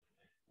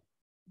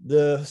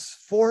 The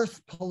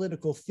fourth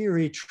political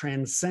theory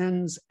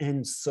transcends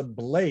and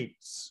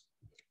sublates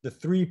the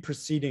three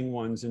preceding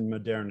ones in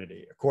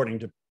modernity, according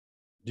to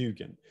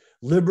Dugin: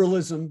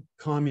 liberalism,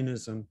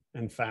 communism,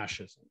 and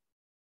fascism.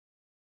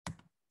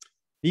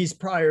 These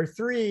prior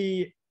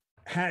three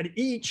had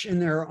each in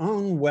their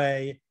own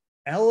way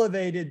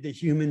elevated the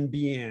human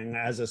being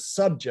as a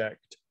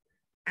subject,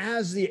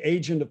 as the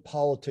agent of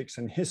politics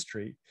and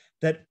history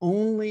that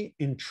only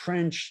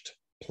entrenched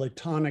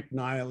Platonic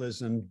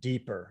nihilism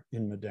deeper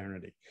in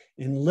modernity.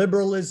 In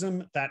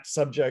liberalism, that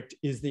subject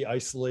is the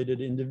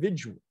isolated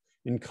individual.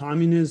 In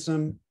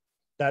communism,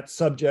 that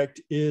subject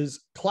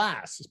is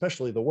class,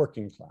 especially the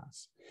working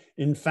class.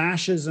 In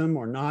fascism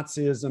or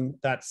Nazism,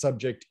 that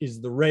subject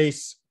is the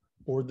race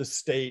or the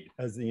state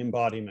as the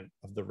embodiment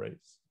of the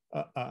race.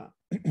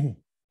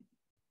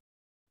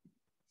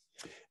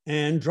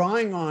 And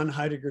drawing on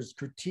Heidegger's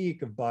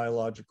critique of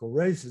biological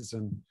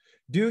racism,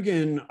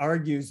 Dugin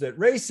argues that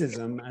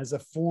racism as a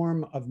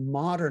form of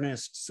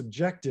modernist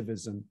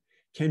subjectivism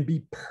can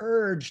be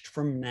purged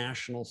from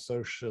National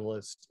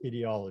Socialist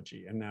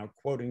ideology. And now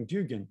quoting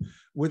Dugin,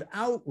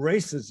 without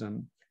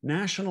racism,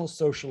 National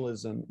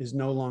Socialism is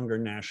no longer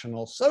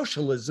National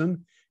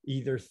Socialism,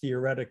 either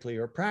theoretically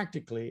or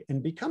practically,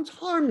 and becomes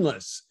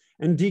harmless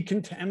and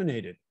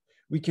decontaminated.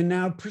 We can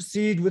now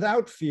proceed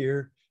without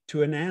fear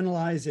to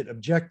analyze it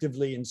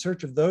objectively in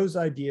search of those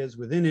ideas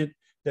within it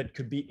that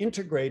could be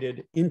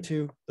integrated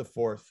into the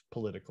fourth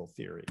political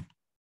theory.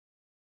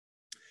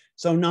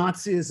 So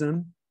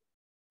Nazism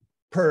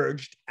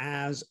purged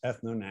as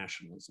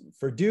ethno-nationalism.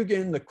 For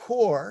Dugin, the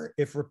core,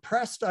 if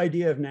repressed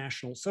idea of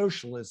National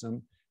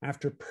Socialism,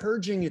 after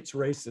purging its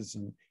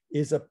racism,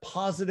 is a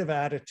positive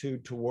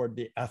attitude toward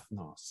the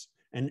ethnos,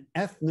 an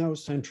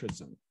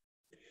ethnocentrism.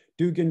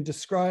 Dugin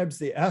describes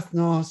the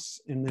ethnos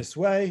in this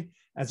way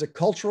as a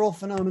cultural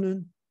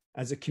phenomenon,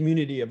 as a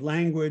community of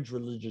language,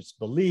 religious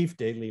belief,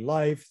 daily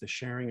life, the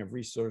sharing of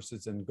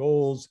resources and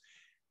goals,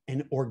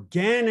 an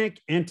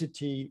organic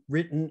entity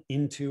written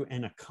into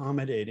an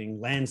accommodating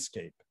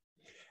landscape,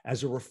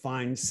 as a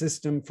refined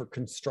system for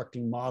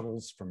constructing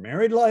models for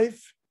married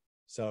life.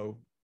 So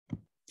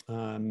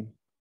no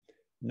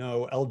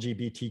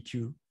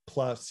LGBTQ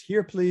plus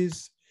here,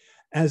 please,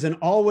 as an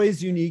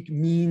always unique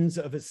means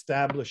of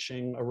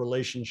establishing a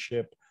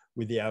relationship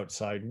with the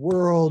outside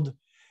world,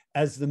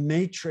 as the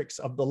matrix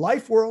of the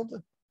life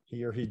world,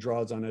 here he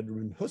draws on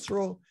Edmund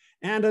Husserl,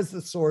 and as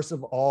the source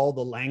of all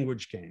the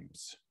language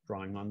games,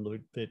 drawing on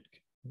Ludwig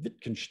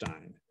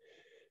Wittgenstein.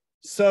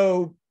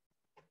 So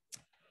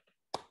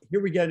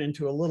here we get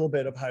into a little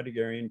bit of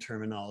Heideggerian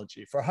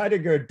terminology. For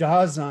Heidegger,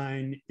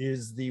 Dasein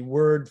is the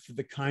word for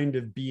the kind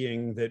of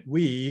being that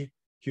we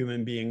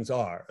human beings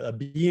are, a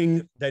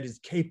being that is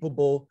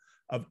capable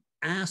of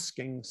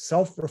asking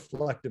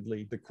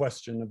self-reflectively the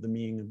question of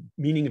the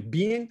meaning of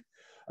being,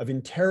 of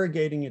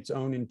interrogating its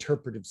own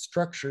interpretive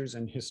structures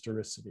and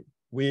historicity.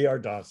 We are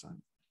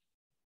Dasein.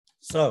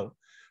 So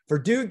for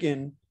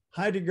Dugin,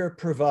 Heidegger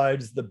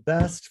provides the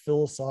best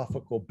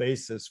philosophical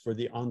basis for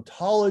the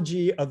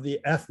ontology of the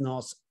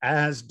ethnos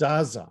as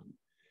Dasein,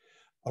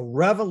 a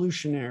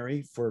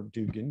revolutionary, for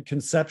Dugin,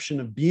 conception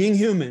of being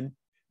human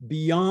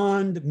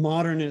beyond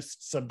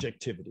modernist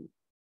subjectivity.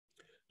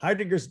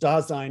 Heidegger's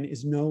Dasein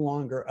is no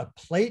longer a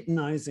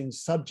Platonizing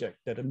subject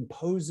that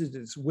imposes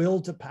its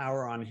will to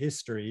power on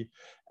history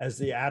as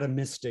the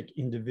atomistic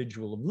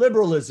individual of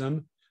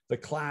liberalism, the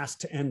class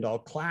to end all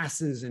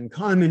classes in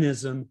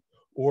communism,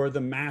 or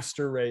the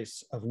master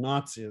race of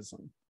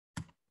Nazism.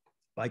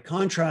 By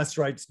contrast,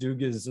 writes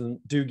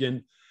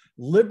Dugin,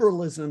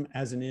 liberalism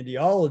as an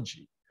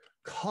ideology,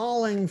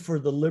 calling for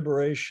the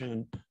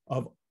liberation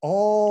of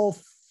all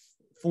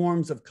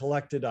forms of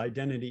collected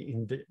identity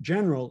in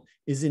general,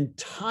 is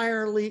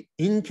entirely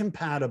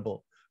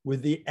incompatible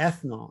with the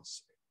ethnos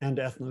and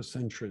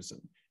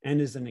ethnocentrism, and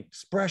is an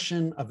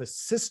expression of a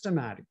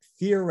systematic,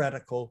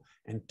 theoretical,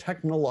 and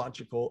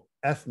technological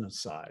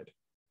ethnocide.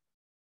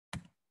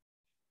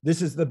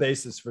 This is the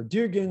basis for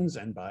Dugin's,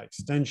 and by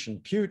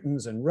extension,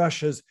 Putin's and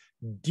Russia's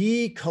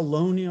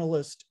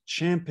decolonialist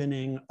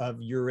championing of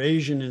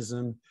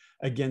Eurasianism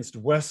against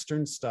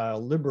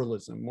Western-style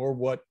liberalism, or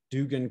what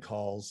Dugin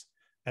calls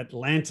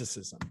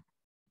Atlanticism.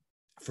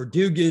 For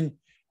Dugin,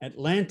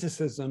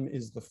 Atlanticism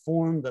is the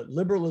form that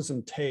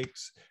liberalism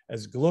takes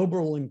as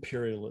global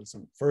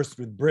imperialism, first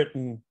with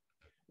Britain,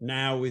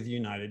 now with the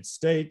United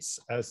States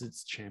as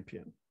its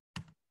champion.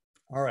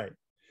 All right,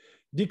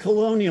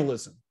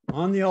 decolonialism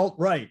on the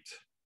alt-right,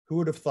 who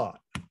would have thought?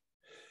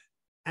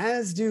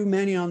 As do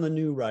many on the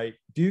new right,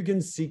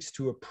 Dugin seeks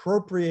to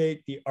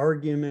appropriate the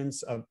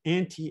arguments of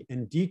anti-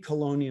 and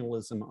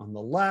decolonialism on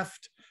the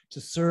left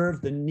to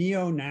serve the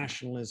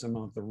neo-nationalism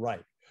of the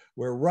right,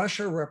 where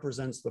Russia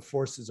represents the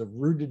forces of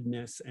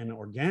rootedness and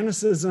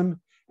organicism,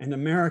 and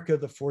America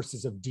the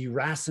forces of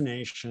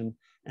deracination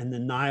and the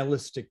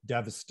nihilistic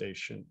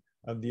devastation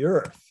of the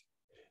earth.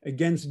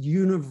 Against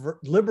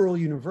liberal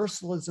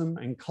universalism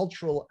and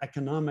cultural,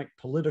 economic,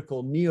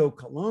 political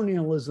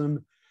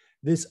neo-colonialism,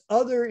 this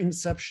other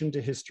inception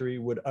to history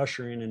would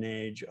usher in an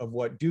age of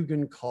what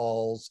Dugin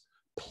calls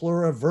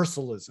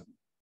pluriversalism.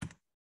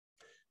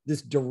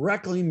 This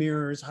directly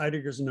mirrors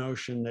Heidegger's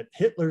notion that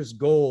Hitler's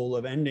goal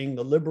of ending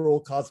the liberal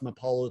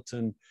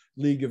cosmopolitan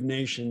League of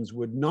Nations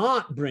would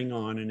not bring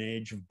on an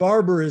age of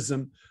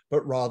barbarism,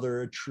 but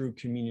rather a true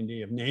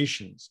community of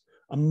nations,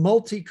 a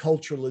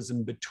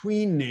multiculturalism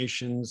between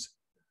nations,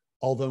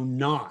 although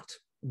not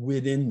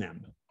within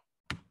them.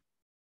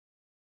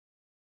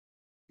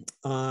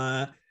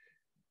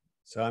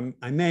 So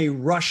I may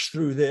rush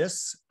through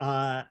this.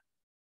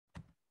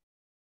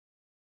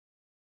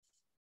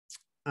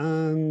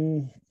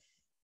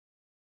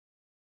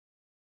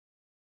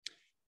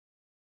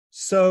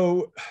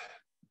 So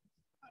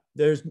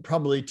there's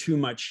probably too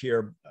much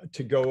here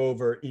to go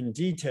over in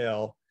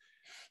detail.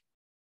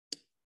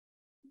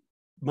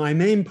 My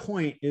main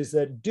point is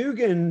that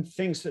Dugin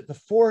thinks that the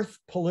fourth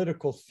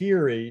political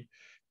theory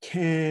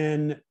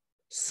can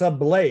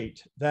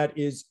sublate, that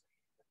is,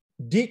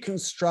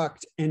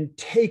 deconstruct and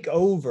take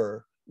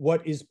over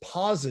what is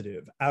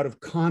positive out of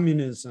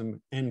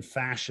communism and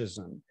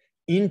fascism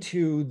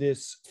into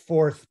this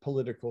fourth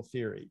political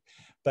theory.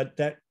 But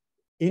that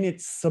in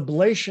its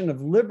sublation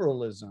of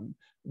liberalism,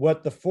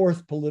 what the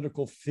fourth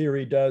political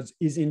theory does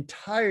is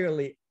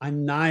entirely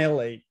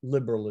annihilate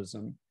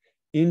liberalism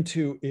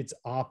into its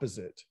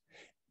opposite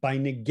by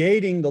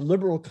negating the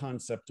liberal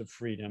concept of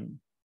freedom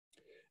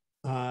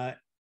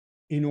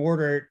in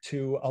order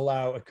to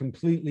allow a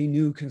completely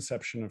new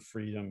conception of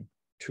freedom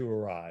to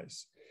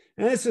arise.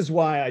 And this is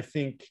why I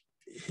think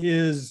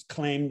his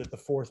claim that the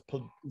fourth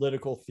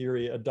political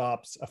theory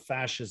adopts a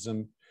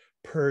fascism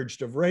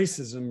purged of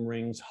racism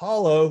rings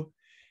hollow,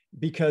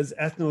 because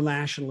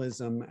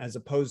ethno-nationalism, as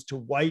opposed to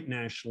white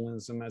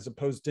nationalism, as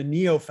opposed to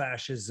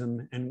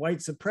neo-fascism and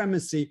white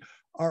supremacy,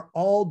 are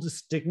all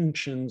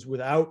distinctions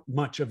without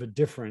much of a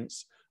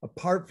difference,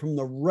 apart from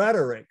the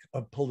rhetoric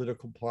of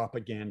political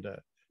propaganda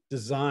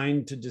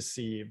designed to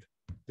deceive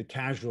the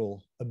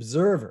casual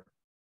observer.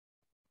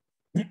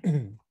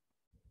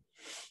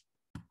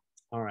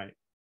 All right.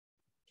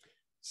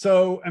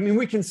 So, I mean,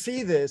 we can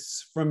see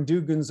this from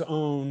Dugin's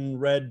own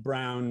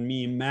red-brown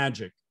meme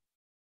magic.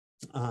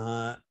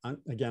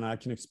 Again, I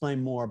can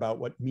explain more about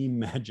what meme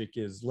magic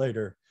is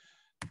later.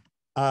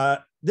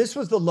 This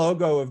was the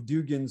logo of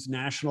Dugin's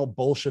National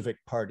Bolshevik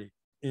Party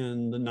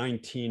in the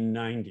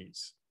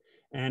 1990s.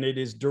 And it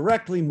is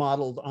directly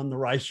modeled on the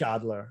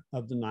Reichsadler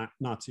of the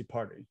Nazi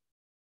Party.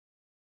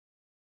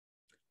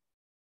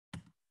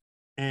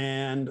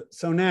 And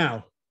so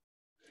now,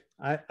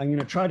 I'm going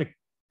to try to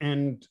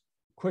end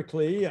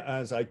quickly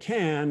as I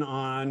can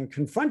on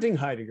confronting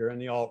Heidegger and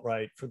the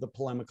alt-right for the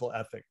polemical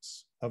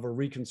ethics of a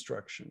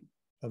reconstruction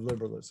of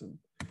liberalism.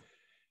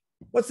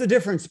 What's the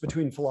difference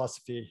between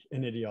philosophy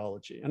and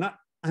ideology? And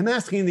I'm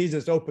asking these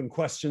as open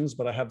questions,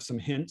 but I have some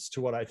hints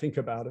to what I think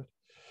about it.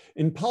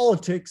 In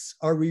politics,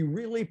 are we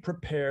really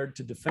prepared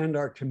to defend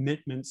our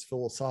commitments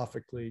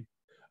philosophically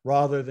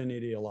rather than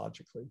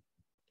ideologically?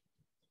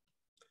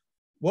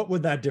 What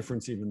would that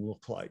difference even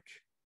look like?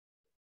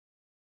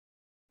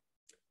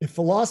 If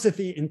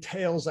philosophy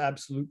entails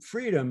absolute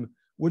freedom,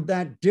 would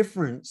that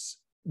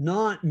difference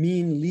not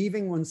mean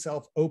leaving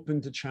oneself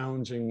open to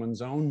challenging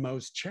one's own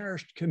most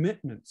cherished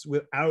commitments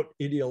without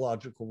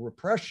ideological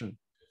repression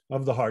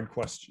of the hard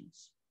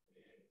questions?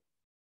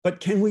 But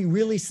can we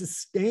really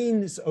sustain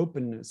this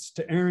openness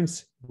to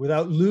errance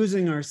without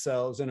losing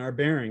ourselves and our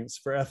bearings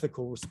for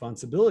ethical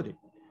responsibility?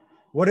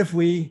 What if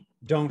we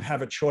don't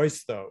have a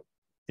choice, though,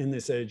 in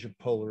this age of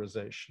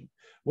polarization?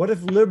 What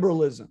if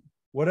liberalism,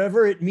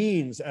 whatever it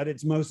means at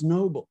its most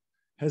noble,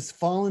 has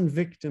fallen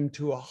victim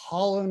to a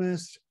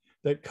hollowness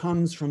that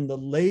comes from the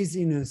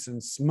laziness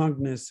and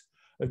smugness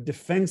of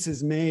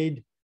defenses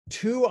made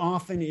too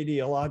often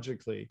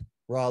ideologically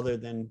rather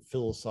than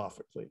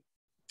philosophically,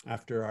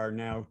 after our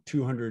now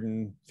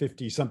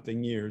 250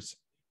 something years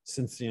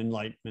since the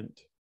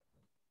Enlightenment?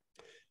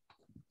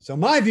 So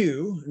my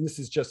view, and this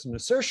is just an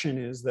assertion,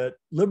 is that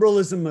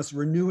liberalism must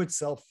renew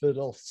itself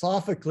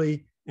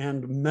philosophically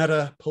and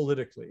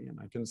meta-politically. And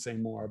I can say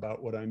more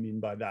about what I mean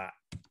by that.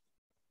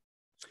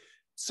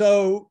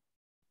 So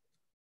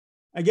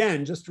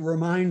again, just a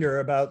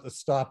reminder about the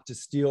Stop to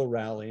Steal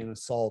rally and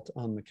assault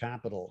on the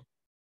Capitol.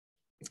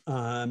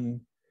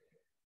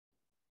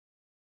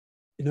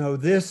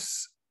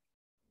 This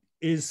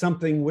is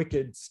something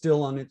wicked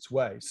still on its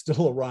way,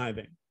 still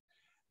arriving.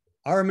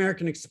 Our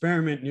American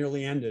experiment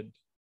nearly ended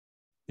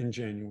in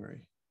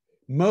January.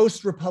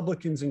 Most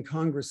Republicans in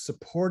Congress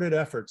supported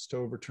efforts to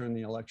overturn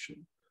the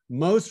election.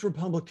 Most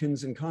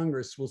Republicans in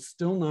Congress will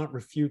still not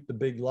refute the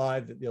big lie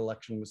that the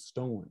election was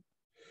stolen.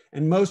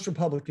 And most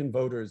Republican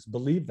voters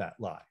believe that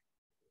lie.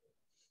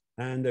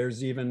 And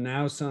there's even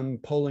now some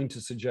polling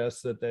to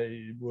suggest that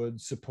they would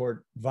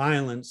support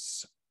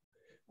violence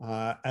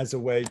as a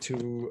way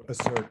to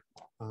assert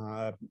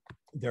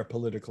their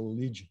political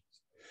allegiance.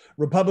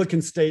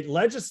 Republican state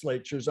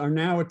legislatures are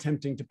now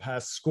attempting to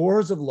pass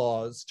scores of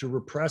laws to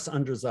repress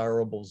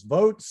undesirables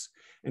votes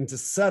and to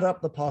set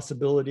up the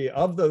possibility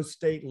of those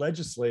state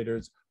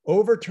legislators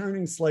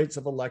overturning slates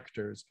of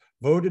electors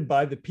voted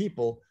by the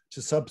people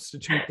to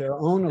substitute their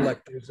own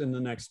electors in the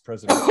next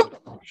presidential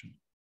election.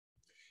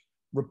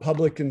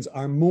 Republicans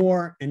are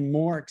more and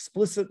more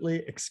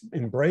explicitly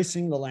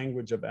embracing the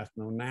language of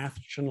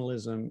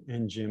ethno-nationalism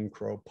and Jim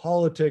Crow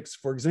politics.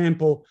 For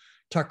example,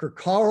 Tucker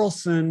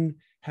Carlson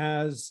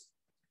has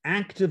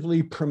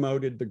actively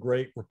promoted the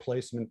great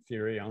replacement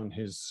theory on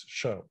his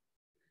show.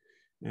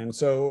 And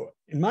so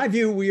in my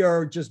view, we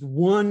are just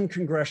one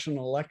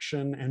congressional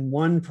election and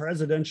one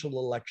presidential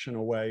election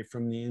away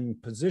from the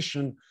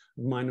imposition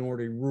of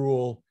minority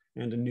rule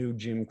and a new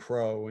Jim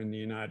Crow in the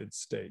United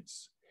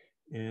States.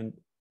 And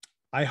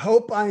I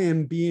hope I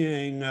am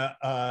being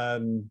a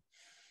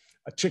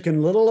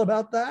chicken little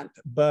about that,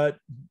 but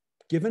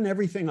given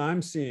everything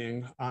I'm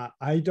seeing,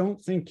 I don't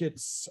think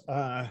it's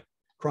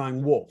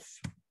crying wolf.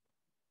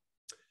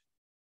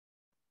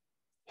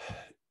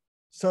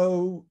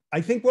 So I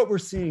think what we're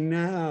seeing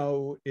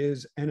now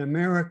is an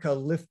America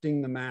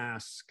lifting the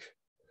mask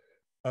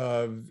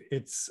of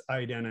its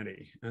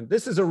identity. And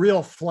this is a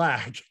real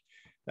flag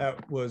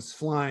that was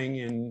flying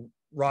in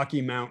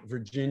Rocky Mount,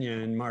 Virginia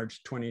in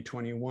March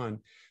 2021.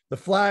 The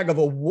flag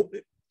of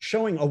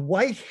showing a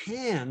white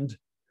hand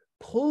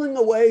pulling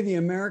away the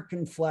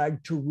American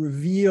flag to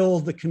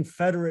reveal the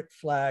Confederate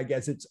flag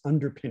as its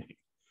underpinning.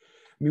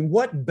 I mean,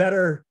 what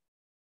better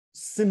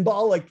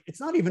symbolic,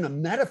 it's not even a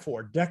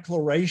metaphor,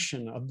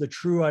 declaration of the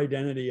true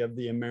identity of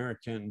the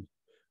American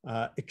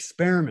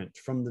experiment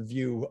from the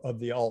view of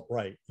the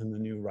alt-right and the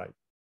new right.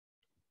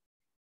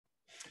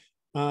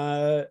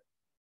 The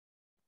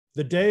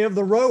day of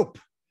the rope.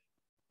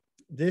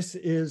 This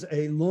is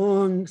a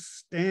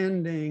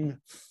long-standing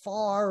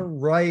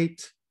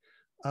far-right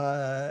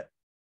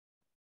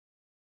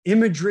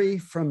imagery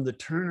from the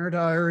Turner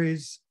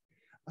Diaries.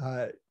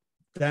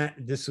 That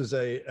this was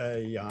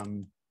a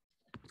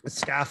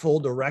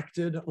scaffold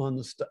erected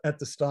on at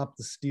the Stop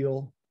the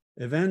Steal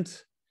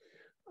event.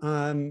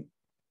 And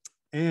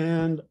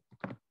I'm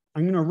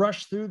going to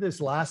rush through this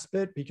last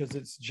bit because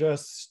it's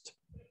just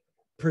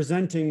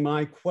presenting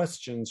my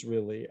questions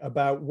really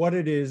about what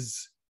it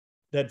is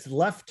that's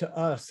left to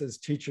us as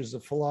teachers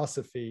of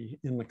philosophy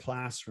in the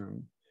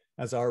classroom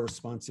as our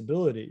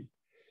responsibility.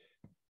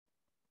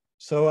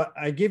 So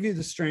I give you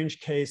the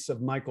strange case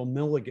of Michael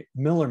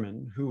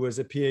Millerman, who was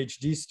a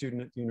PhD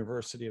student at the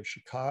University of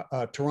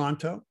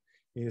Toronto.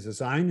 He is a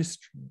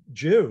Zionist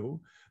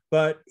Jew,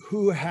 but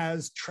who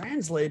has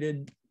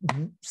translated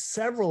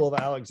several of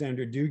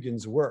Alexander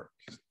Dugin's work,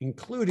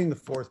 including The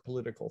Fourth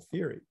Political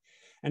Theory,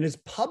 and is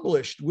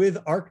published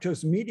with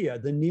Arctos Media,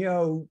 the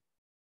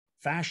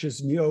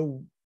neo-fascist,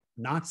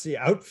 neo-Nazi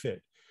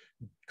outfit,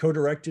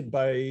 co-directed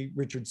by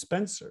Richard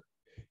Spencer.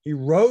 He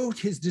wrote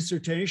his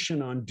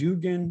dissertation on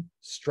Dugin,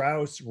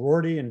 Strauss,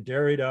 Rorty, and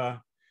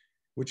Derrida,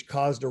 which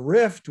caused a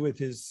rift with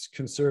his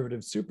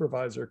conservative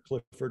supervisor,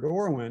 Clifford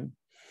Orwin.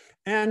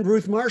 And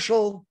Ruth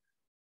Marshall,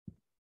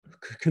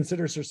 who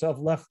considers herself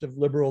left of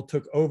liberal,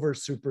 took over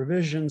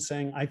supervision,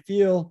 saying, I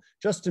feel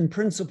just in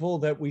principle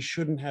that we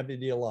shouldn't have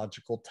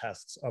ideological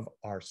tests of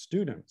our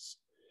students.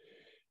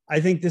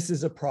 I think this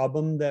is a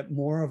problem that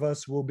more of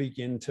us will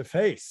begin to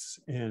face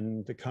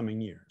in the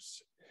coming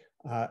years.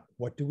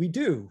 What do we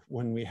do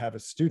when we have a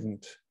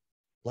student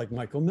like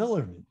Michael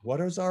Millerman? What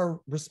is our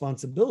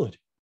responsibility?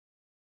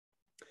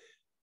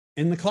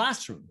 In the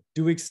classroom,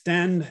 do we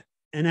extend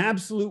an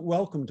absolute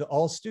welcome to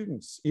all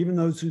students, even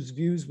those whose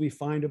views we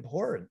find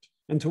abhorrent?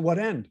 And to what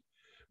end?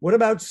 What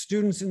about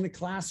students in the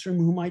classroom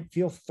who might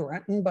feel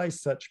threatened by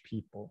such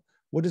people?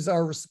 What is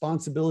our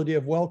responsibility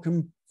of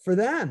welcome for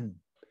them?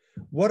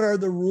 What are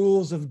the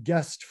rules of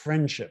guest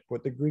friendship,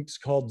 what the Greeks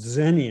called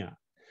xenia,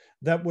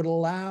 that would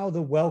allow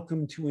the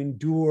welcome to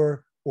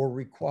endure or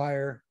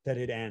require that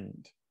it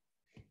end?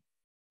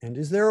 And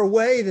is there a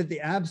way that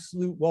the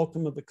absolute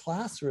welcome of the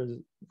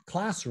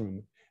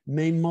classroom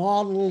may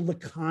model the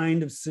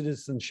kind of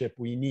citizenship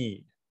we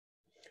need?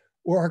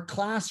 or our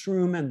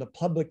classroom and the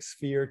public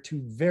sphere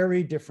to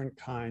very different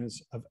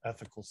kinds of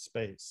ethical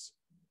space.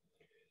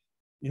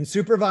 In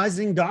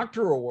supervising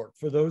doctoral work,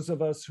 for those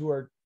of us who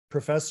are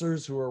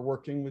professors who are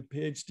working with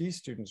PhD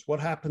students, what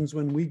happens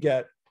when we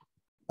get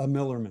a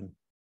Millerman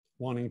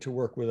wanting to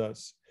work with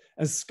us?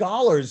 As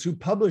scholars who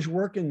publish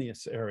work in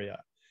this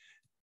area,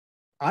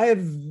 I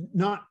have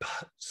not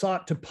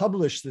sought to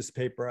publish this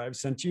paper I've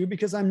sent to you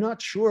because I'm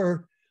not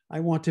sure I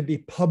want to be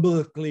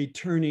publicly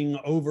turning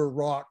over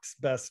rocks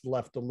best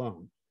left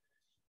alone.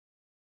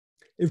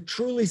 If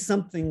truly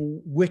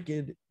something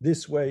wicked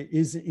this way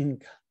is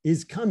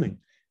coming,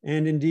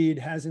 and indeed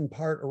has in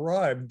part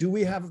arrived, do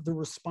we have the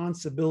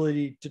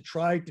responsibility to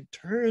try to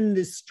turn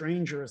this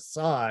stranger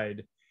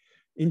aside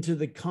into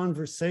the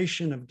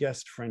conversation of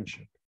guest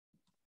friendship?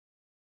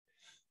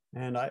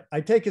 And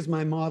I take as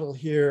my model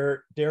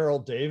here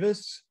Daryl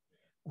Davis.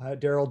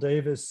 Daryl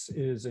Davis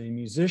is a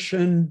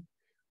musician.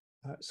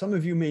 Some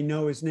of you may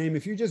know his name.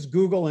 If you just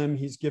Google him,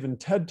 he's given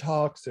TED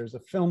Talks. There's a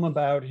film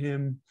about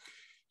him.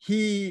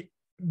 He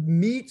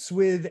meets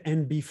with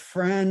and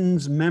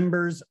befriends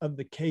members of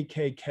the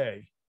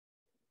KKK.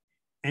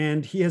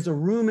 And he has a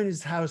room in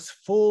his house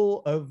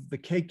full of the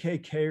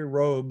KKK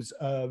robes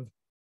of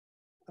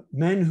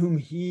men whom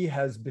he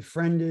has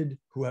befriended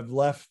who have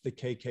left the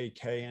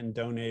KKK and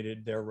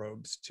donated their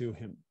robes to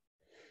him.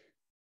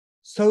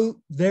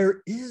 So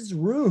there is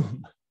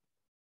room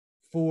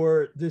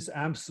for this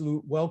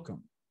absolute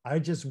welcome. I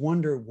just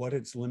wonder what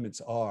its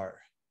limits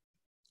are.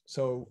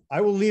 So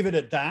I will leave it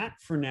at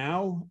that for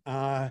now,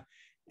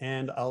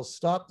 and I'll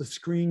stop the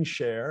screen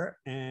share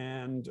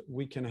and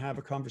we can have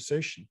a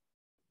conversation.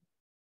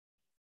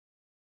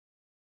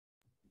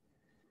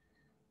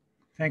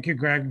 Thank you,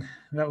 Greg.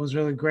 That was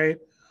really great.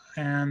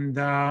 And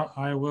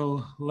I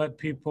will let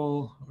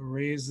people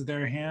raise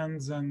their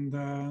hands and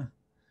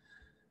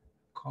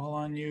call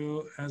on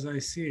you as I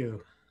see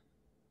you.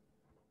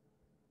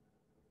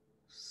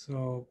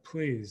 So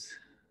please,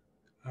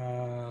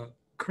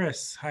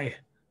 Chris, hi,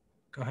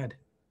 go ahead.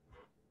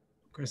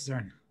 Chris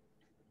Zern.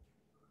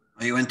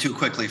 You went too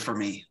quickly for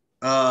me.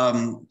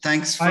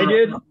 Thanks for— I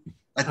did?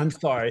 I'm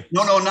sorry.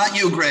 No, not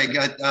you, Greg.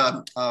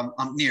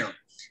 I'm Nir.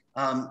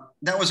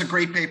 That was a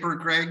great paper,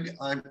 Greg.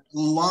 A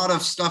lot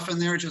of stuff in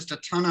there, just a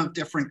ton of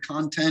different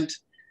content.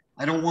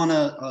 I don't want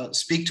to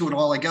speak to it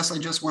all. I guess I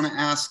just want to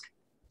ask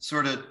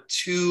sort of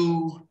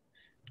two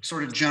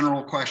sort of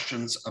general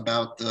questions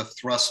about the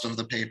thrust of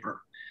the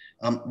paper.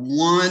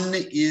 One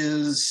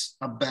is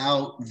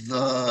about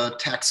the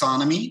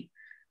taxonomy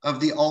of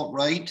the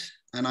alt-right,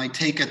 and I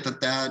take it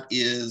that that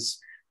is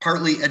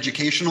partly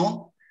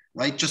educational,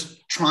 right?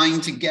 Just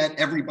trying to get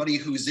everybody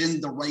who's in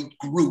the right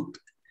group.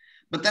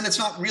 But then it's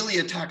not really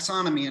a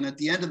taxonomy. And at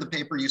the end of the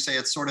paper, you say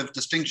it's sort of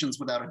distinctions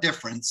without a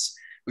difference.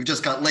 We've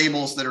just got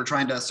labels that are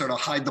trying to sort of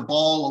hide the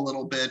ball a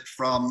little bit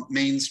from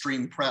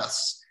mainstream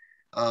press,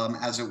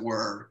 as it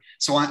were.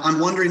 So I'm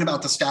wondering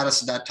about the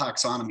status of that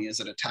taxonomy. Is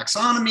it a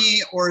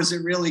taxonomy, or is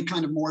it really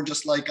kind of more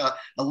just like a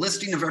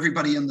listing of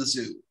everybody in the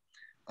zoo?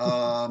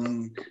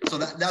 So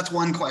that's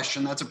one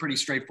question. That's a pretty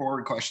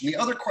straightforward question. The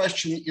other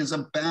question is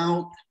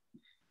about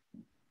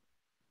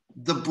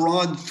the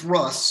broad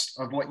thrust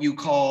of what you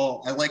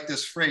call, I like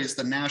this phrase,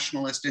 the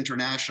nationalist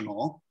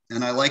international.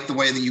 And I like the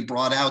way that you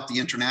brought out the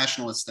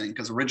internationalist thing,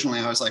 because originally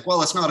I was like,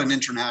 well, it's not an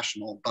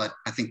international, but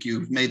I think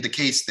you've made the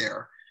case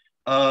there.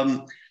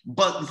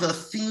 But the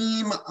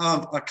theme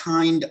of a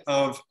kind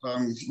of,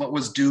 what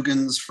was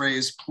Dugin's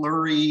phrase,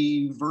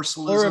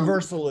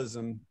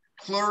 pluriversalism?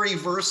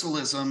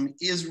 Pluriversalism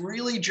is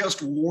really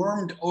just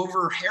warmed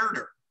over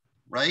Herder,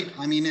 right?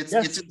 I mean, it's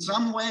in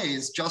some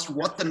ways just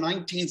what the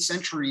 19th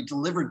century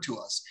delivered to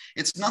us.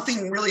 It's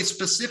nothing really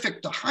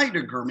specific to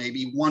Heidegger,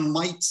 maybe one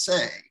might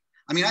say.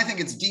 I mean, I think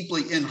it's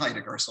deeply in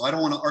Heidegger, so I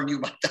don't want to argue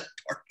about that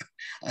part.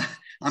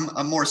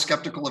 I'm more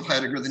skeptical of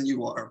Heidegger than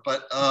you are,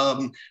 but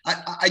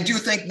I do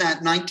think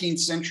that 19th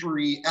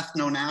century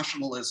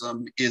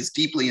ethno-nationalism is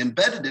deeply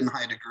embedded in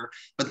Heidegger,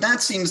 but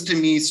that seems to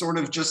me sort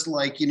of just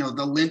like, you know,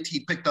 the lint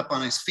he picked up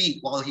on his feet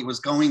while he was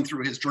going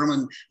through his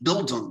German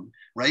Bildung,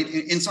 right?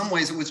 In some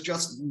ways, it was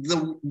just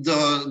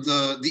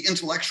the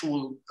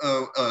intellectual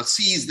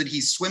seas that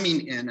he's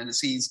swimming in and as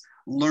he's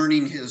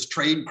learning his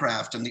trade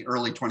craft in the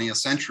early 20th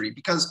century,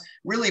 because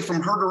really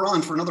from Herder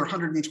on for another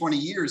 120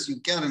 years,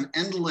 you get an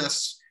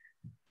endless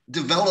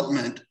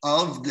development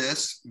of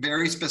this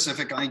very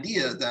specific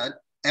idea that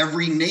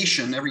every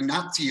nation, every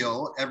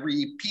natio,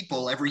 every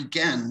people, every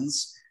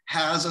gens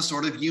has a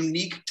sort of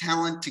unique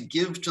talent to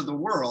give to the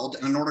world.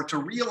 And in order to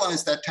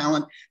realize that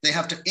talent, they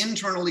have to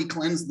internally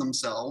cleanse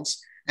themselves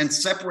and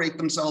separate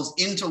themselves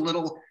into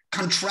little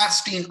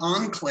contrasting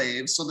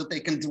enclaves so that they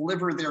can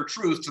deliver their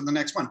truth to the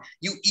next one.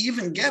 You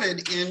even get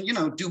it in, you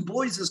know, Du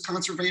Bois's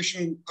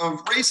Conservation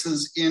of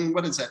Races in,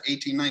 what is that,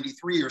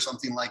 1893 or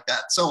something like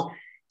that. So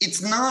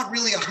it's not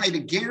really a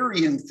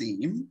Heideggerian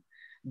theme.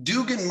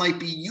 Dugin might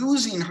be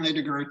using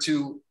Heidegger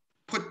to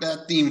put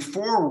that theme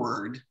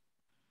forward.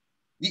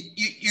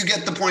 You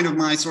get the point of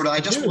my sort of, I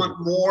just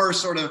want more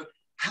sort of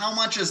how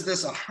much is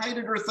this a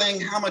Heidegger thing?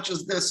 How much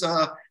is this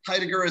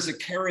Heidegger as a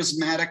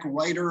charismatic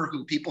writer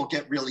who people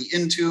get really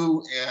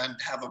into and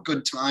have a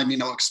good time, you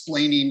know,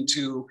 explaining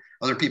to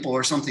other people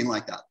or something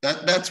like that?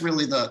 That's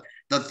really the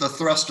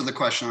thrust of the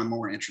question I'm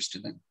more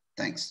interested in.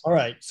 Thanks. All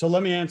right, so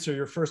let me answer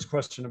your first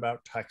question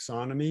about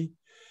taxonomy.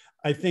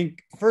 I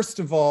think, first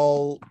of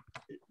all,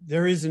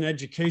 there is an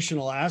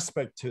educational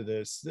aspect to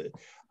this.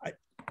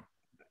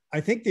 I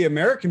think the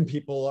American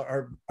people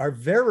are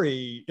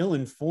very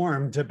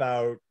ill-informed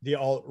about the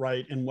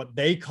alt-right and what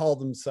they call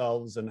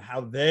themselves and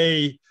how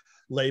they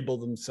label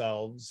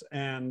themselves.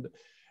 And,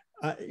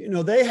 you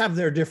know, they have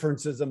their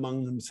differences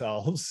among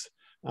themselves.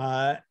 You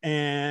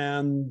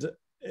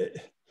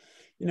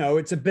know,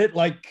 it's a bit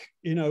like,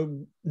 you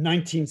know,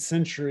 19th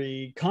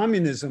century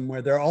communism,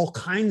 where there are all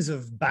kinds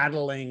of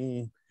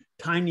battling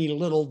tiny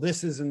little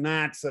thises and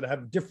that's that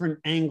have different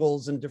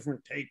angles and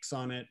different takes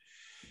on it.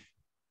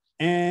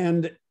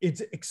 And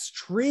it's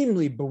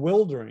extremely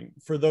bewildering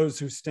for those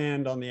who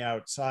stand on the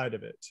outside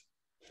of it.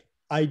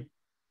 I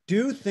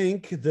do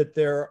think that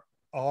there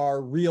are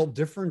real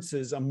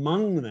differences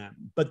among them,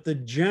 but the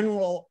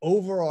general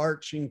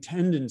overarching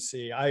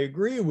tendency, I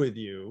agree with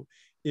you,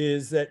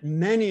 is that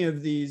many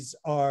of these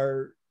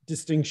are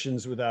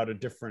distinctions without a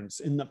difference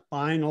in the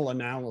final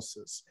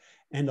analysis.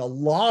 And a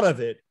lot of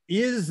it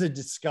is a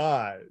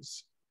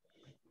disguise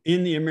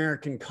in the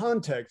American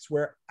context,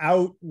 where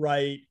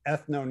outright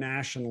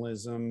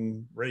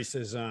ethno-nationalism,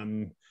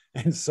 racism,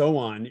 and so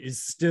on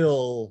is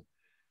still,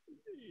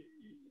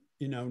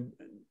 you know,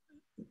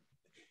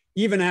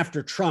 even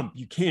after Trump,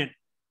 you can't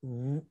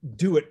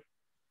do it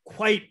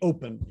quite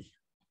openly.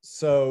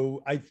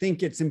 So I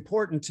think it's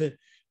important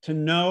to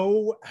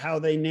know how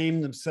they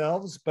name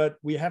themselves, but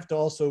we have to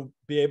also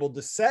be able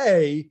to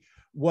say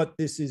what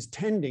this is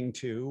tending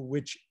to,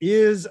 which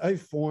is a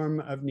form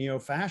of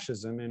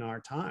neo-fascism in our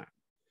time.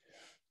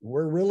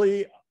 We're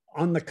really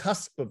on the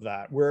cusp of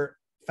that. We're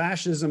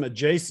fascism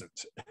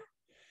adjacent.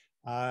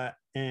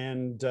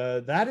 And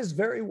that is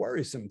very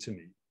worrisome to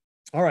me.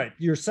 All right,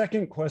 your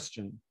second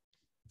question.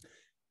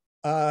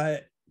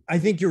 I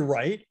think you're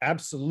right,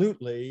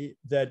 absolutely,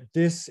 that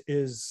this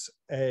is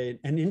an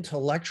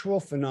intellectual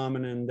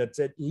phenomenon that's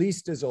at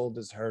least as old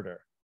as Herder.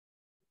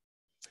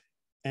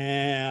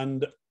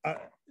 And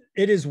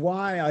it is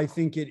why I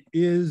think it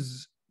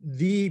is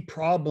the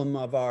problem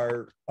of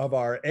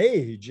our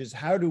age, is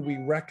how do we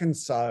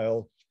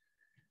reconcile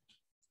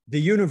the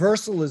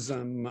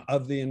universalism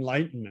of the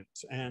Enlightenment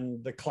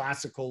and the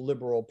classical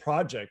liberal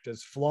project,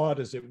 as flawed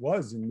as it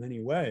was in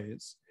many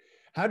ways.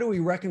 How do we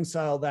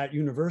reconcile that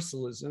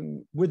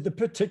universalism with the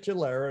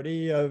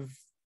particularity of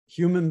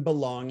human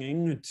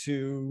belonging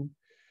to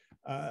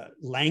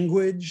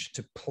language,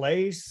 to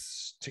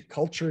place, to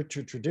culture,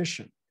 to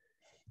tradition?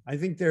 I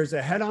think there's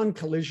a head-on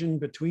collision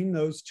between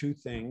those two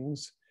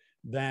things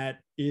that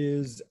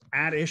is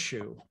at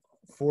issue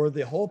for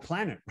the whole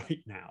planet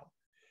right now.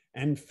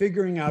 And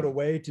figuring out a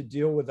way to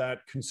deal with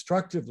that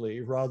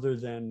constructively rather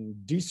than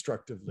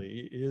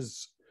destructively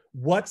is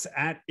what's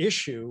at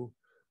issue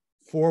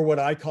for what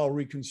I call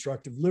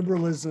reconstructive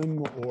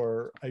liberalism,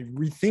 or a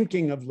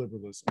rethinking of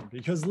liberalism,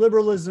 because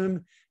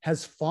liberalism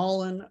has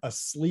fallen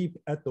asleep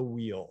at the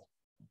wheel.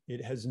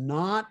 It has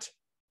not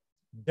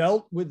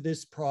dealt with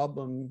this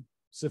problem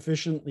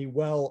sufficiently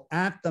well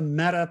at the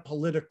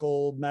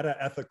meta-political,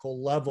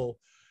 meta-ethical level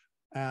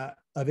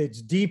of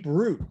its deep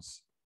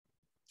roots.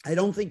 I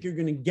don't think you're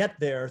going to get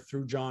there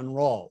through John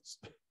Rawls.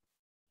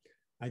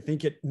 I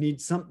think it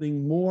needs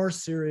something more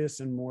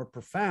serious and more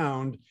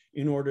profound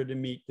in order to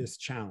meet this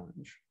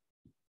challenge.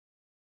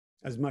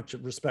 As much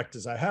respect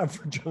as I have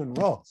for John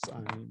Rawls,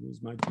 he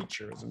was my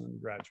teacher as an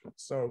undergraduate.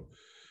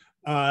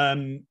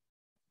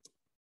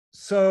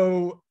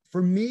 So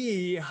for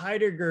me,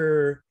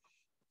 Heidegger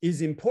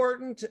is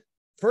important,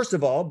 first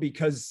of all,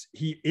 because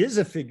he is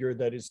a figure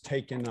that is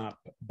taken up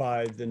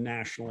by the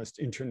Nationalist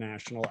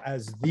International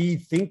as the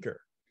thinker,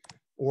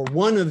 or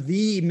one of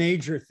the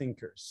major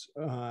thinkers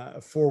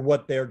for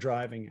what they're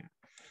driving at.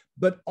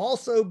 But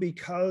also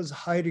because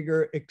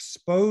Heidegger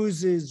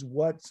exposes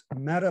what's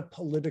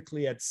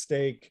meta-politically at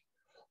stake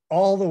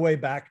all the way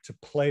back to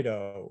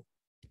Plato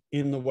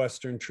in the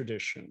Western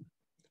tradition.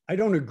 I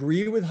don't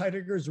agree with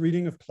Heidegger's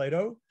reading of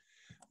Plato,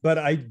 but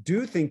I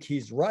do think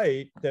he's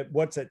right that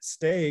what's at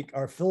stake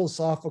are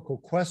philosophical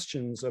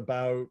questions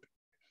about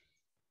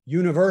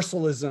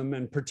universalism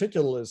and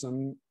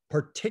particularism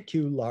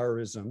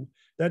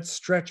that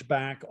stretch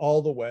back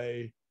all the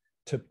way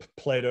to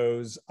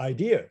Plato's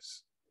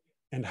ideas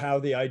and how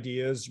the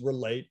ideas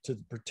relate to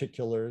the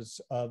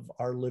particulars of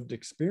our lived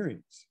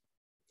experience.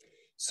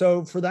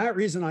 So for that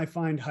reason, I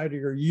find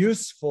Heidegger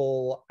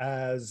useful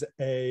as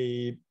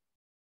a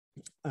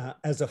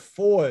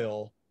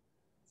foil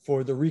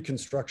for the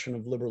reconstruction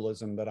of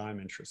liberalism that I'm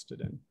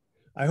interested in.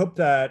 I hope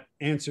that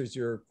answers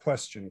your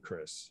question,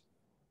 Chris.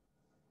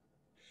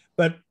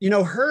 But you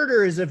know,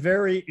 Herder is a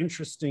very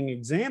interesting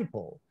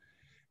example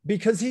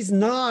because he's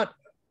not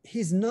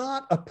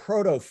a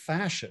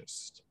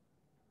proto-fascist.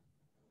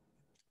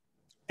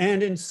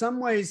 And in some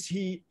ways,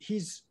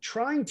 he's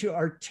trying to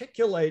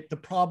articulate the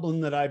problem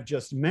that I've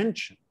just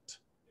mentioned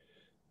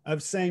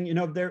of saying, you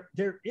know,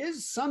 there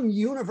is some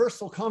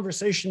universal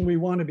conversation we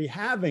want to be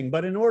having,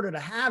 but in order to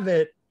have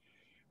it,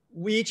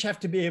 we each have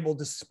to be able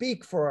to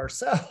speak for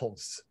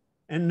ourselves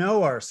and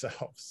know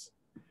ourselves.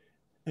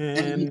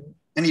 And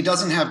he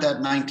doesn't have that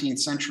 19th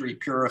century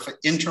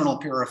internal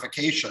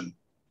purification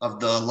of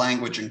the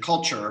language and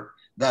culture,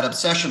 that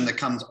obsession that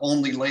comes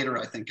only later,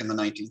 I think, in the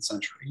 19th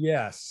century.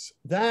 Yes,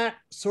 that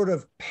sort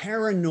of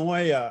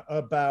paranoia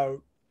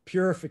about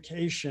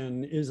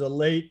purification is a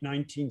late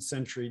 19th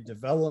century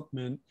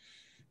development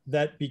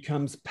that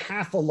becomes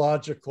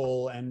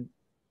pathological and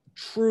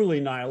truly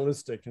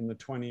nihilistic in the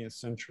 20th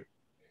century.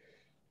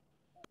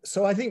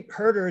 So I think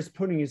Herder is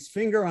putting his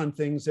finger on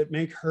things that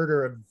make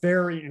Herder a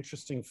very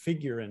interesting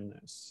figure in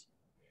this.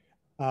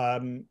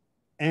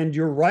 And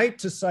you're right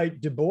to cite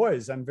Du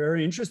Bois. I'm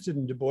very interested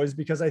in Du Bois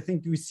because I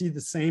think we see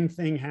the same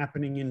thing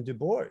happening in Du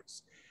Bois.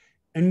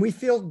 And we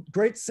feel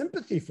great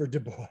sympathy for Du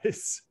Bois.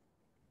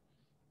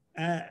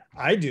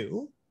 I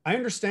do. I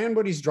understand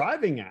what he's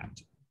driving at,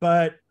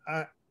 but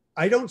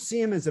I don't see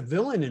him as a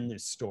villain in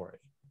this story.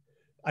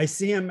 I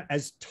see him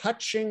as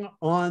touching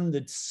on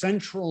the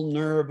central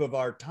nerve of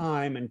our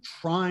time and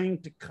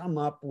trying to come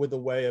up with a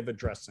way of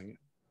addressing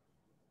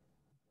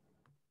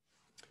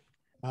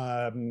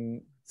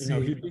it. You know,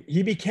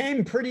 he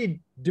became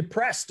pretty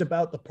depressed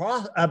about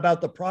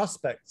the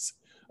prospects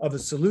of a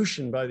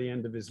solution by the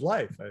end of his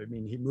life. I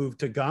mean, he moved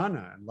to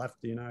Ghana and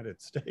left the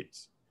United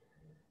States.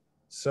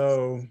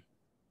 So,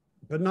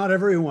 but not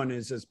everyone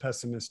is as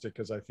pessimistic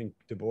as I think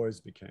Du Bois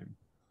became.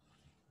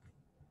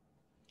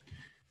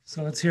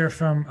 So let's hear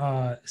from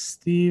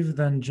Steve,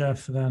 then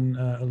Jeff, then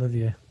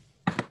Olivier.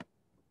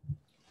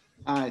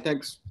 Hi,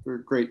 thanks for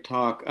a great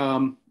talk.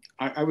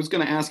 I was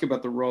going to ask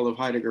about the role of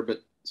Heidegger,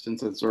 but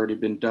since it's already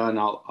been done,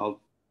 I'll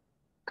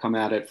come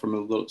at it from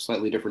a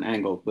slightly different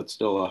angle, but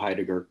still a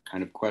Heidegger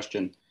kind of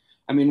question.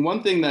 I mean,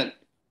 one thing that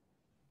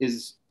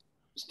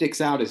sticks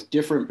out as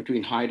different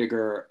between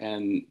Heidegger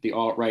and the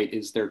alt-right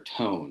is their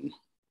tone,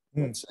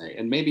 let's say,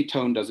 and maybe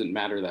tone doesn't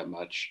matter that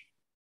much.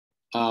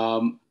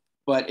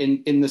 But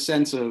in the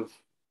sense of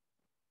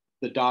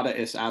the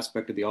Dadaist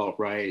aspect of the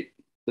alt-right,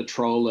 the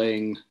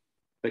trolling,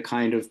 the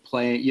kind of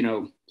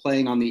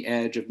playing on the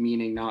edge of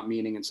meaning, not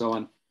meaning, and so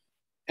on.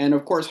 And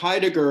of course,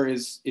 Heidegger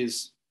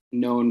is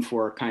known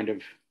for kind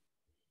of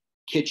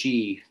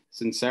kitschy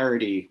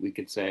sincerity, we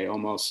could say,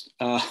 almost.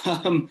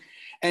 And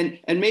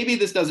maybe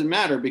this doesn't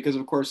matter because,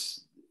 of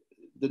course,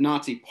 the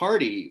Nazi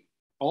Party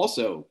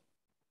also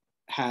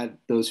had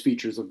those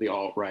features of the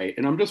alt-right.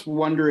 And I'm just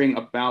wondering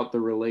about the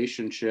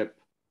relationship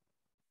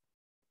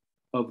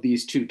of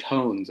these two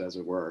tones, as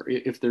it were,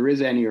 if there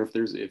is any, or if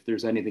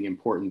there's anything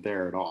important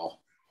there at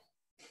all.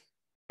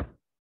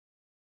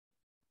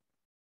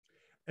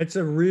 It's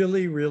a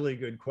really, really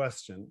good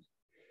question.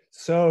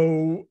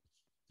 So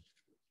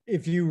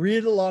if you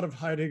read a lot of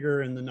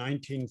Heidegger in the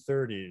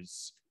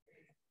 1930s,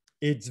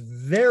 it's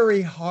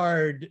very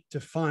hard to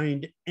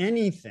find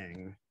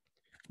anything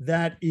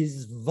that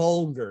is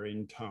vulgar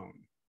in tone,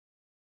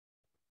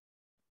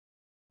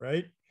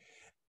 right?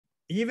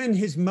 Even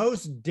his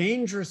most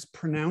dangerous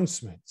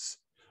pronouncements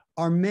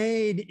are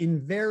made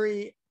in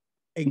very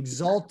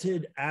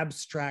exalted,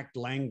 abstract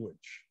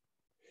language.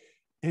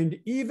 And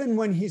even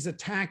when he's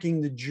attacking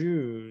the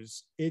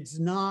Jews, it's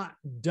not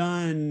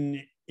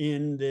done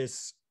in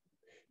this,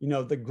 you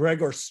know, the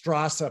Gregor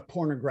Strasser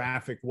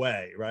pornographic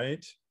way,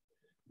 right?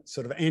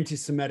 Sort of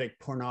anti-Semitic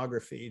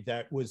pornography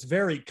that was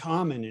very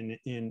common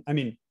I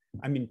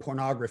mean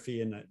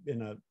pornography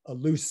in a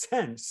loose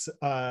sense.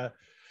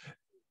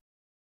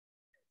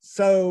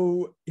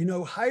 So, you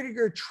know,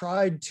 Heidegger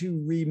tried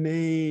to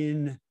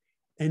remain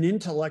an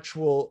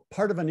intellectual,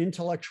 part of an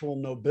intellectual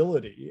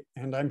nobility.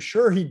 And I'm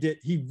sure he did,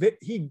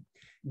 he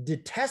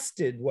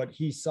detested what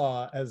he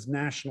saw as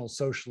National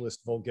Socialist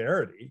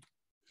vulgarity.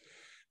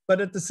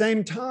 But at the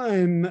same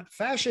time,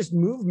 fascist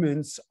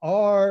movements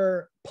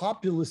are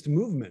populist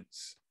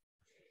movements.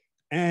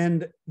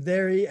 And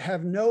they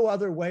have no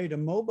other way to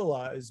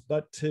mobilize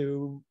but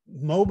to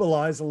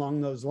mobilize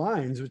along those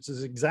lines, which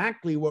is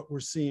exactly what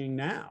we're seeing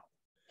now.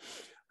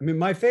 I mean,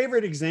 my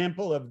favorite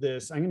example of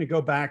this, I'm going to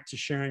go back to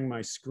sharing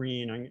my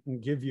screen. I'm going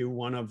to give you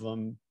one of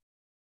them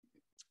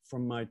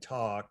from my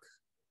talk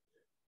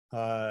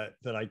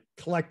that I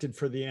collected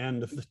for the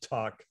end of the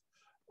talk.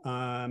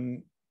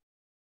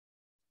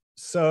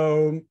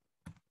 So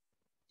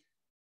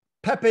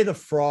Pepe the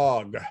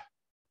Frog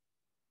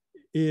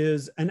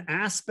is an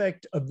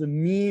aspect of the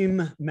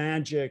meme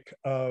magic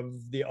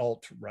of the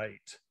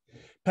alt-right.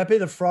 Pepe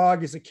the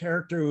Frog is a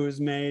character who was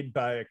made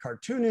by a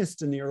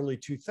cartoonist in the early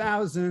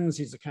 2000s.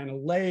 He's a kind of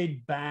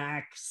laid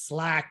back,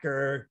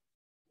 slacker,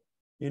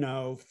 you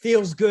know,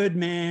 feels good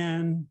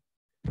man.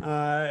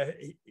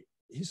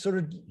 He's sort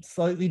of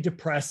slightly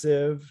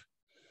depressive.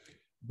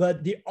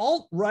 But the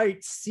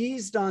alt-right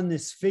seized on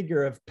this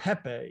figure of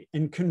Pepe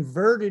and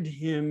converted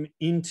him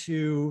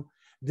into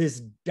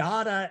this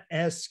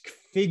Dada-esque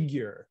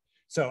figure.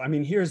 So, I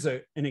mean, here's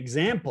an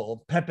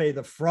example. Pepe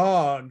the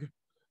Frog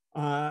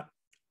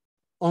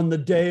on the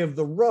day of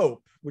the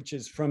rope, which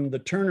is from the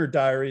Turner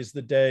Diaries,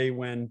 the day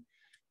when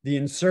the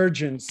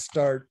insurgents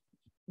start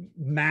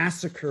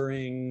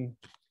massacring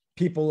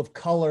people of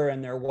color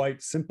and their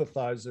white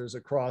sympathizers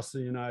across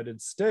the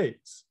United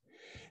States.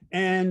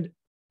 And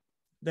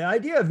the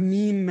idea of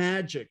meme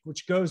magic,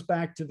 which goes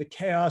back to the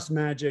chaos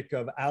magic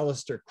of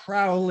Aleister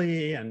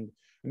Crowley, and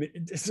I mean,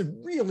 it's a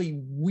really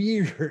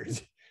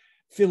weird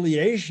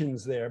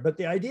affiliations there, but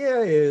the idea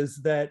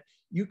is that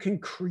you can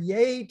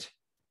create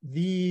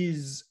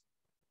these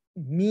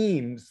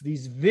memes,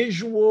 these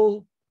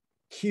visual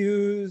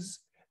cues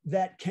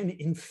that can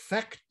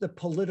infect the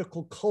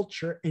political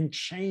culture and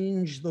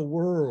change the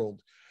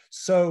world.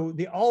 So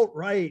the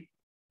alt-right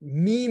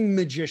meme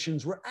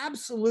magicians were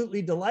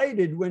absolutely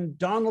delighted when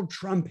Donald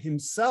Trump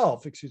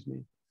himself,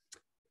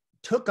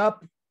 took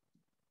up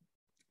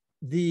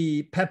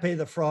the Pepe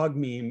the Frog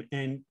meme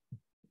and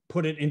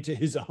put it into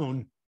his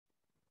own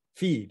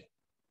feed,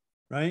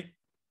 right?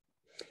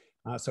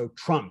 So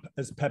Trump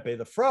as Pepe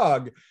the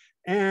Frog.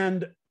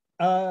 And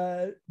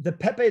the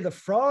Pepe the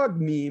Frog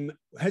meme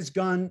has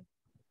gone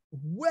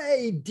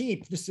way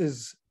deep. This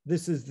is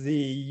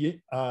the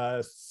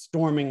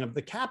storming of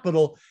the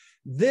Capitol.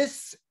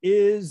 This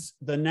is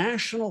the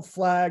national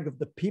flag of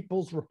the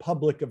People's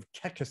Republic of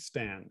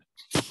Kekistan,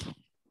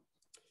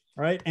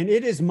 right? And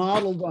it is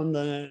modeled on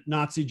the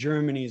Nazi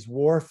Germany's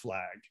war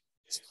flag,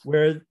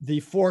 where the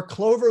 4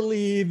 clover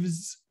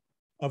leaves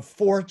of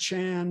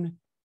 4chan,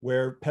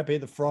 where Pepe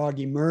the Frog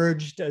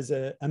emerged as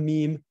a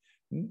meme,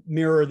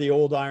 mirror the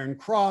old Iron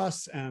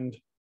Cross, and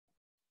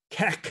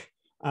Kek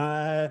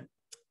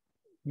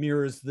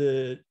mirrors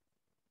the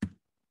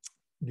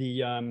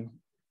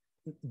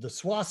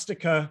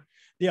swastika.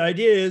 The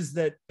idea is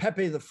that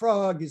Pepe the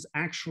Frog is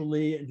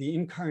actually the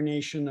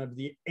incarnation of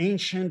the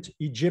ancient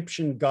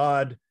Egyptian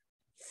god,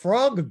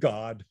 frog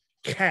god,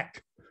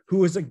 Kek, who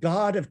was a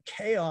god of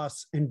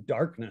chaos and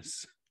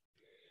darkness.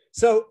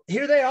 So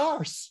here they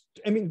are.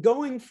 I mean,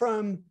 going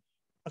from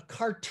a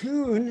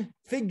cartoon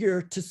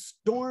figure to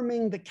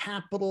storming the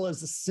Capitol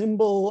as a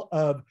symbol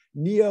of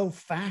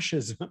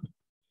neo-fascism.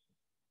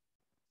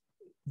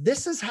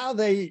 This is how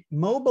they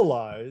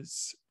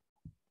mobilize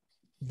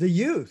the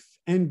youth.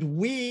 And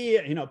we,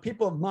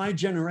 people of my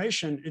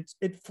generation,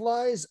 it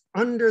flies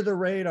under the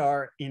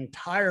radar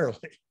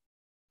entirely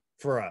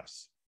for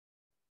us,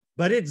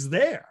 but it's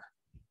there.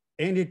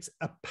 And it's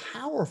a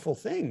powerful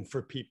thing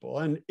for people.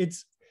 And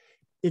it's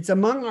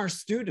among our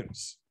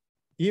students,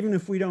 even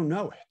if we don't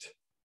know it.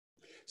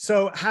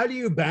 So how do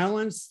you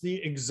balance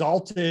the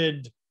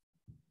exalted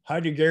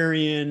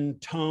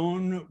Heideggerian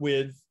tone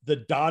with the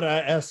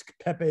Dada-esque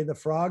Pepe the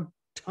Frog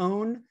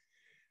tone?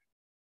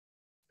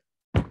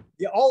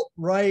 The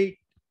alt-right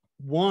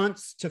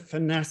wants to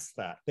finesse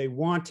that. They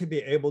want to be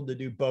able to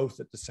do both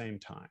at the same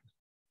time.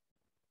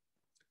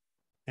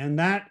 And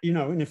that,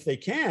 and if they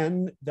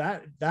can,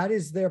 that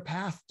is their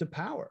path to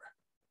power.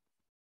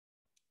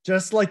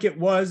 Just like it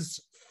was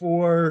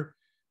for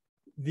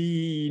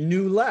the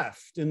New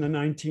Left in the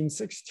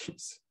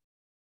 1960s,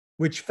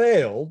 which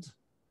failed,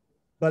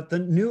 but the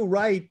New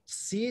Right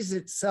sees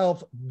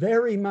itself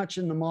very much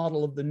in the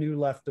model of the New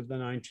Left of the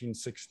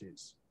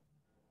 1960s,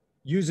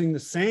 using the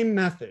same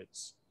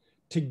methods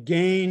to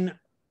gain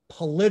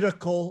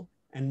political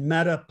and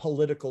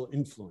meta-political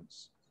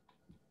influence.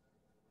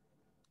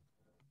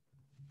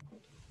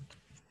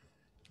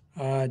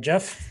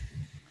 Jeff?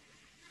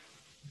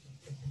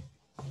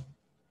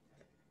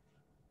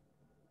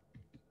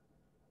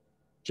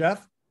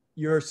 Jeff,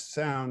 your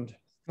sound.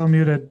 Still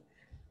muted.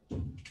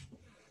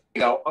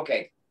 Go.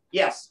 Okay.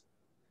 Yes.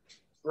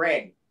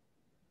 Greg,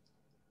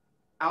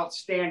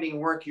 outstanding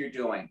work you're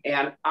doing.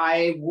 And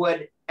I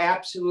would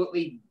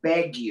absolutely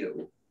beg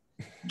you,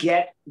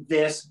 get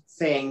this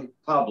thing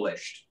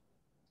published.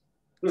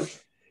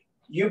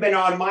 You've been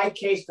on my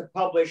case to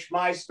publish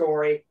my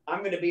story. I'm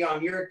going to be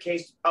on your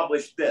case to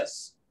publish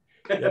this.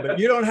 Yeah, but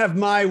you don't have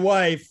my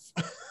wife.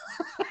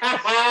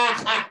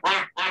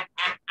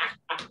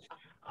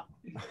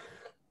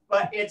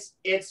 But it's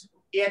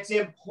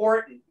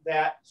important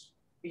that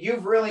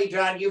you've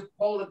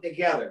pulled it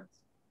together.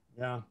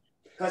 Yeah.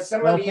 Because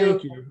some of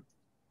you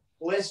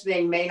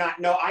listening may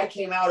not know, I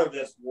came out of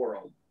this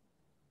world.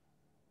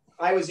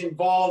 I was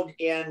involved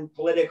in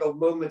political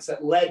movements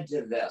that led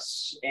to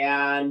this.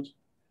 And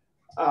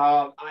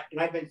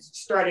I've been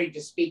starting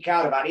to speak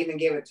out about it. I even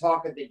gave a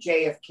talk at the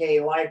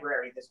JFK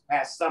library this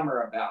past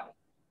summer about it.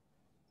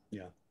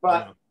 Yeah.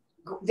 But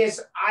this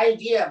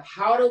idea of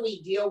how do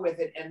we deal with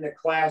it in the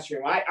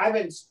classroom? I've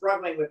been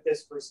struggling with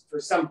this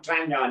for some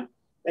time now.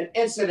 An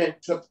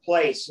incident took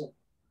place,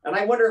 and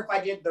I wonder if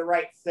I did the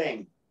right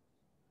thing.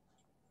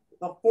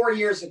 About 4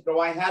 years ago,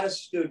 I had a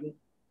student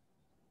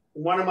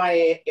in one of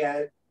my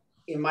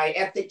in my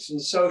ethics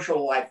and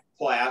social life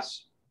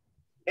class,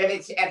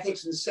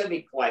 ethics and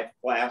civic life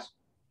class,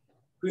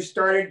 who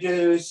started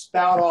to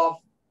spout off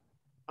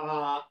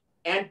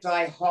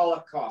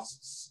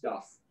anti-Holocaust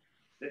stuff,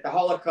 that the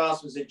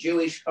Holocaust was a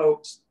Jewish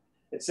hoax,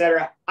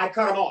 etc. I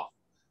cut him off.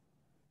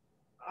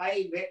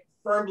 I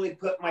firmly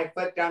put my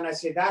foot down. I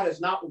say, that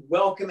is not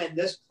welcome in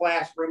this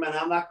classroom, and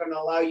I'm not going to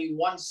allow you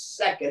 1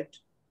 second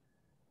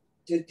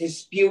to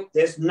dispute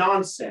this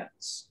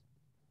nonsense.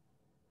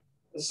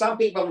 Some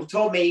people have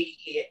told me,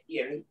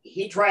 you know,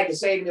 he tried to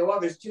say to me, well,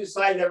 there's 2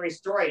 sides to every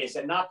story. And he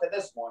said, not to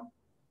this one.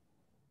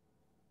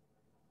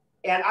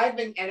 And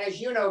and as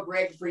you know,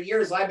 Greg, for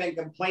years, I've been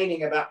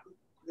complaining about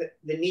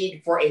the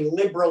need for a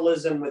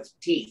liberalism with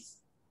teeth.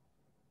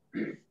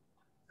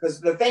 Because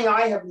the thing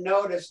I have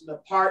noticed in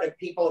the part of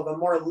people of a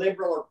more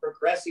liberal or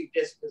progressive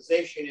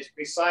disposition is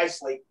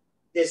precisely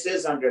this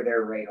is under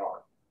their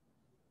radar.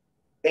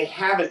 They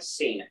haven't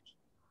seen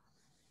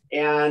it.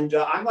 And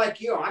I'm like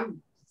you,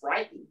 I'm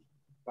frightened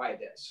by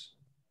this.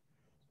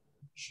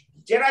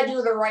 Did I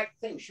do the right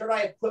thing? Should I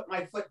have put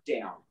my foot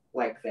down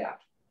like that?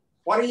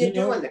 What do you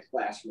do in the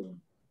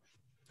classroom?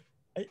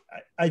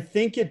 I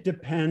think it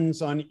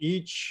depends on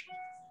each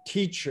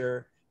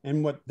teacher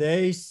and what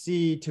they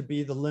see to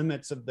be the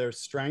limits of their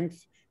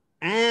strength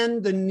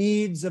and the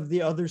needs of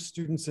the other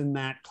students in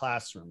that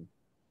classroom,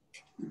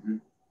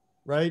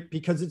 right?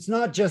 Because it's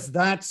not just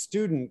that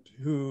student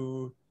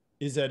who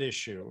is at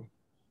issue,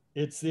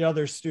 it's the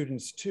other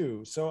students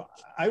too. So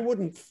I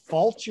wouldn't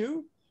fault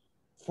you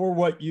for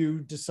what you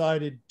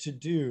decided to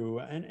do.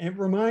 And it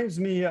reminds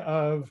me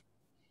of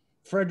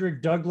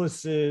Frederick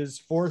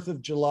Douglass's 4th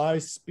of July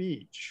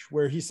speech,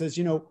 where he says,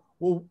 you know,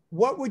 well,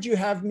 what would you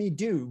have me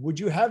do? Would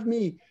you have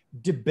me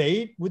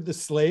debate with the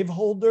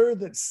slaveholder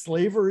that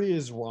slavery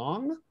is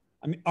wrong?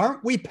 I mean,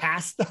 aren't we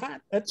past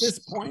that at this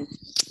point,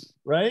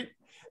 right?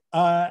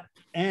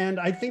 And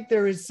I think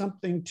there is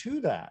something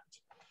to that.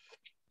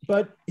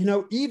 But, you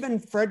know, even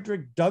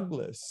Frederick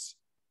Douglass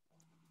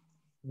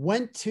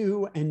went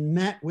to and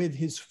met with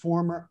his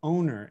former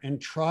owner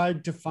and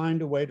tried to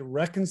find a way to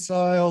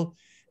reconcile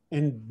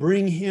and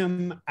bring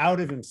him out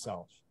of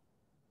himself.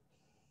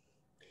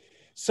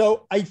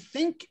 So I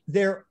think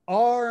there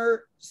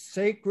are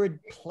sacred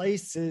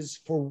places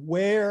for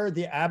where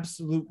the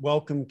absolute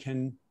welcome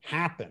can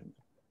happen.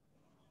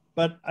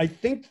 But I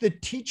think the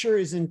teacher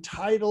is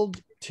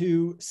entitled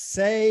to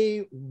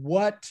say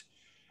what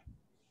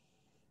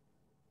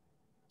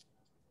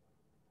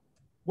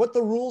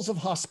the rules of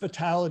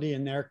hospitality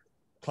in their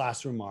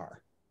classroom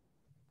are.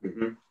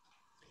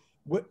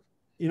 What,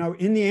 you know,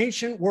 in the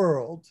ancient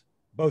world,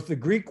 both the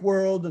Greek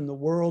world and the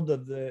world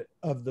of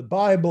the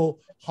Bible,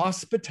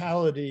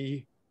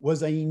 hospitality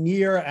was a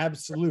near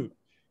absolute.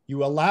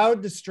 You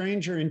allowed the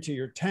stranger into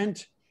your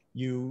tent,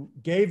 you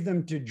gave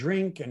them to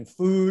drink and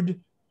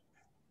food,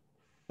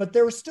 but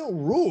there were still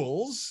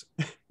rules.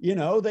 You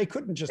know, they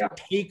couldn't just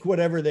take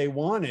whatever they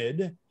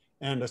wanted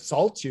and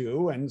assault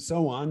you and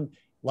so on.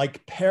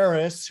 Like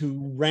Paris,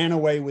 who ran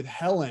away with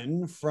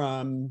Helen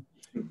from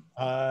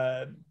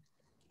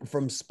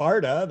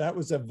Sparta, that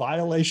was a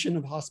violation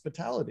of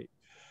hospitality.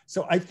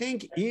 So I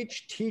think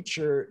each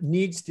teacher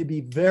needs to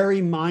be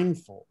very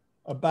mindful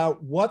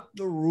about what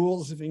the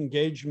rules of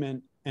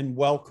engagement and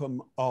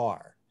welcome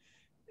are.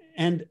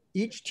 And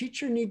each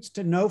teacher needs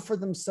to know for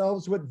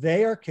themselves what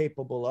they are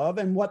capable of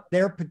and what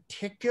their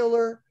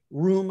particular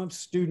room of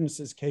students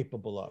is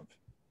capable of.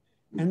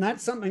 And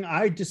that's something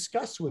I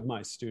discuss with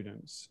my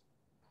students,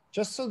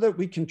 just so that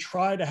we can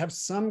try to have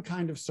some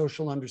kind of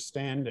social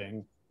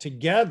understanding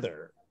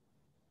together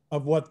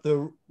of what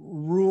the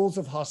rules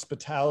of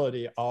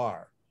hospitality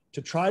are,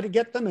 to try to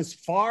get them as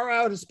far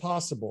out as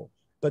possible,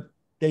 but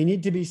they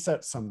need to be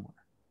set somewhere.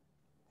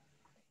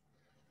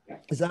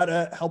 Is that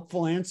a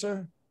helpful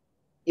answer?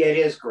 Yeah, it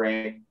is,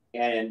 Greg,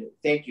 and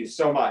thank you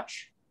so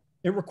much.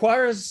 It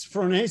requires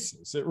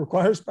phronesis, it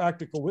requires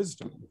practical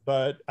wisdom,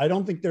 but I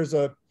don't think there's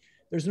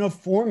no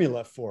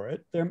formula for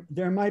it.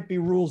 There might be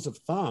rules of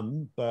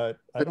thumb, but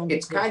I don't.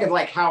 It's kind of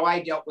like how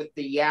I dealt with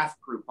the YAF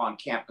group on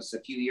campus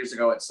a few years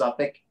ago at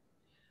Suffolk.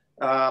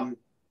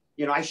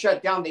 You know, I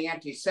shut down the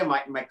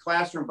anti-Semite in my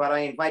classroom, but I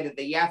invited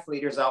the YAF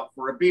leaders out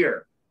for a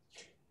beer.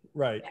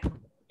 Right.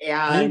 And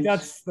I think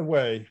that's the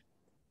way.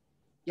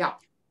 Yeah.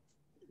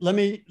 Let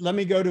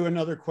me go to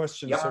another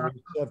question so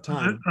we have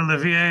time.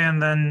 Olivier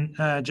and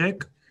then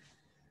Jake.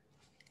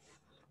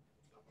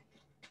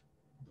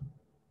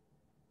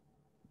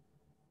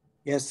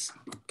 Yes,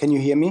 can you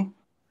hear me?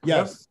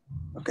 Yes.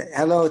 Okay.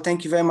 Hello.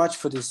 Thank you very much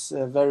for this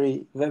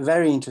very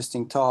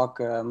interesting talk.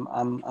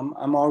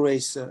 I'm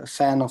always a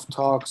fan of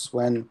talks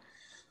when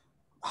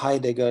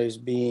Heidegger is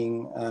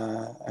being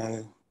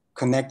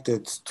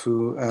connected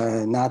to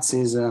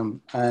Nazism,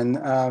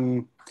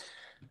 and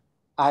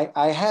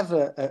I have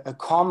a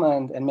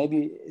comment, and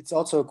maybe it's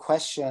also a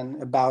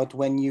question about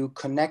when you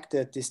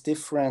connected these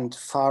different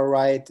far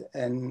right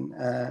and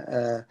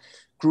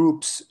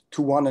groups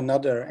to one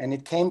another, and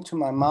it came to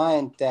my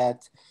mind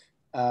that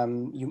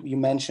you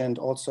mentioned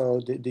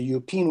also the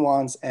European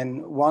ones,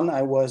 and one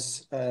I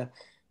was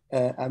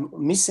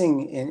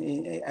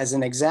missing as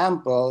an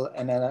example,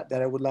 and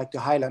that I would like to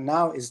highlight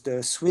now is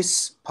the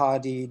Swiss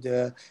party,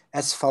 the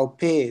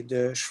SVP,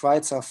 the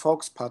Schweizer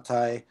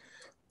Volkspartei.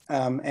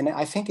 And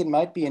I think it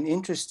might be an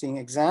interesting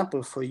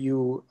example for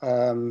you,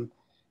 for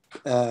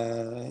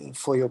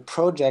your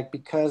project,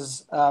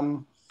 because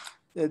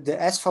the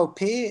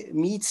SVP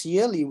meets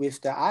yearly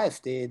with the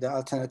AfD, the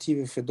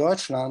Alternative für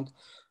Deutschland,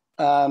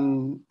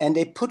 and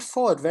they put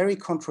forward very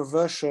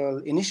controversial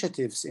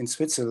initiatives in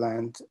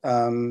Switzerland.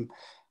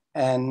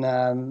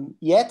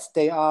 Yet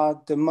they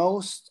are the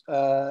most,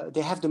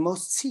 they have the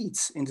most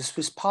seats in the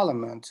Swiss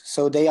parliament.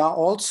 So they are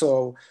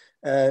also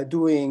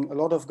doing a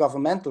lot of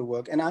governmental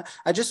work. And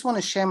I just want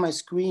to share my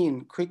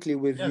screen quickly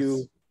with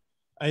you.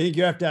 I think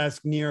you have to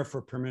ask Nir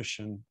for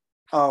permission.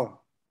 Oh.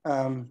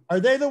 Are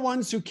they the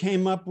ones who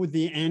came up with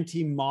the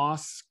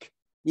anti-mosque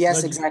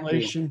yes,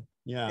 legislation? Exactly.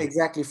 Yeah.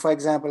 Exactly, for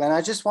example. And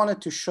I just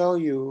wanted to show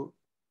you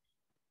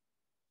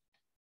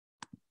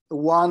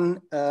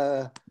one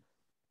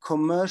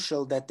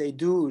commercial that they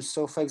do.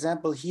 So for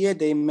example, here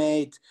they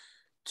made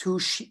two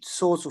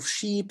sorts of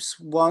sheeps.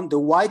 One, the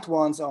white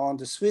ones are on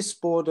the Swiss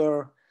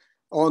border,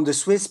 on the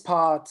Swiss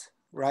part,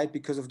 right,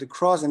 because of the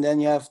cross. And then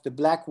you have the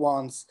black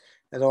ones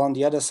that are on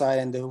the other side,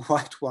 and the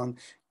white one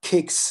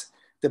kicks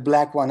the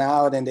black one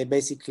out, and they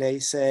basically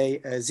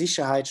say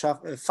Sicherheit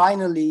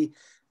finally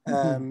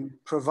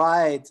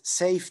provide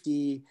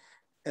safety,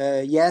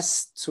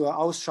 yes zur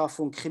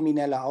Ausschaffung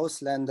krimineller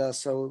Ausländer.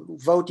 So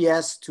vote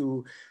yes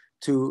to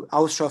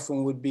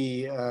Ausschaffung would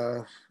be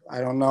I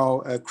don't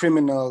know,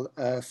 criminal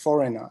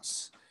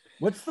foreigners.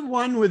 What's the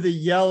one with the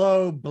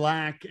yellow,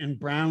 black, and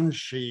brown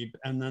sheep,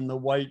 and then the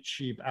white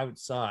sheep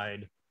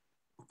outside?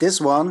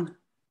 This one.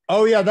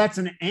 Oh yeah, that's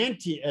an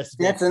anti-SVP.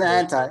 That's an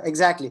anti,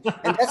 exactly.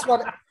 And that's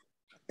what,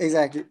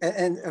 exactly.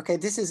 And okay,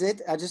 this is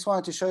it. I just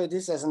wanted to show you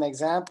this as an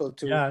example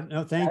to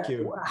no, thank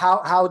you.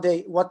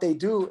 What they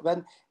do.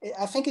 But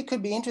I think it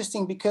could be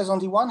interesting because on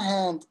the one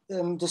hand,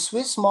 the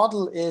Swiss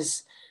model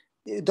is,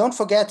 don't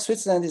forget,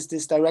 Switzerland is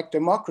this direct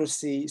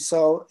democracy.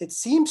 So it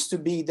seems to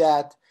be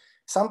that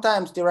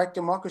sometimes direct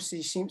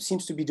democracy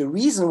seems to be the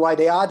reason why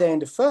they are there in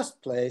the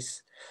first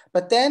place.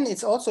 But then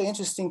it's also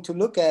interesting to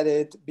look at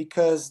it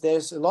because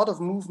there's a lot of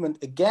movement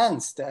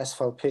against the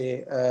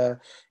SVP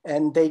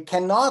and they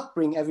cannot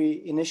bring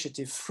every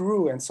initiative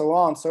through and so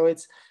on. So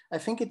I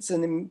think it's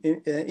an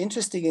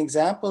interesting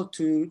example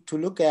to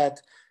look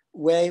at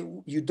where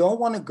you don't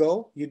want to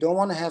go. You don't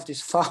want to have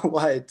these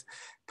far-right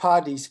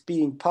parties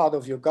being part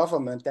of your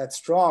government that's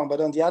strong. But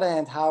on the other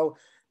hand,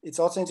 it's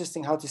also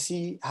interesting how to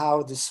see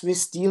how the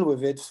Swiss deal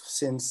with it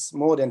since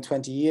more than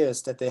 20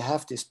 years that they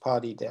have this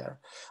party there.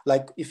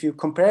 Like if you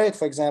compare it,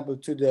 for example,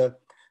 to the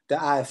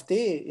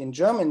AfD in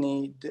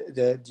Germany,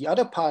 the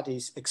other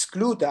parties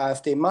exclude the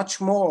AfD much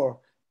more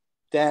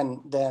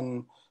than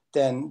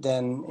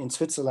in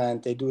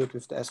Switzerland. They do it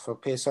with the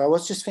SVP. So I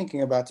was just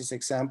thinking about this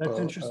example.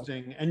 That's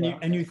interesting.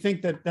 And you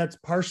think that that's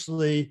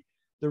partially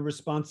the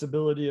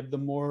responsibility of the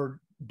more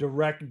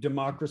direct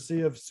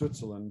democracy of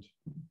Switzerland?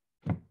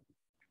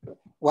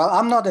 Well,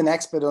 I'm not an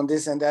expert on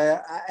this, and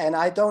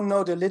I don't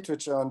know the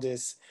literature on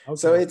this. Okay.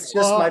 So it's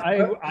just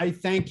I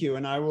thank you,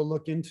 and I will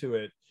look into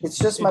it. It's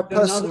just my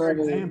personal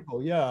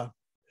example, yeah.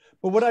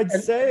 But what I'd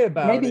say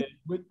about it,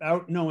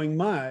 without knowing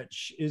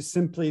much, is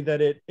simply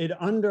that it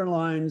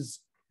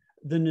underlines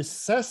the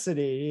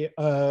necessity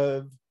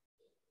of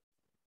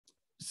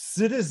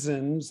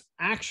citizens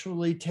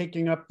actually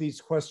taking up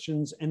these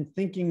questions and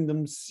thinking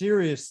them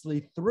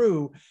seriously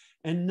through,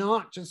 and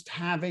not just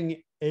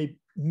having a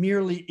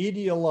merely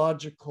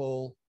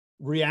ideological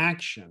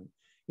reaction.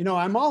 You know,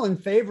 I'm all in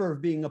favor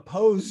of being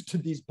opposed to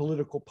these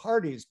political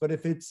parties, but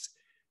if it's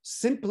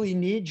simply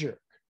knee-jerk,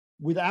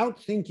 without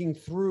thinking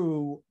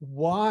through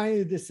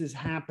why this is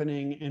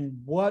happening and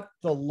what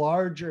the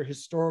larger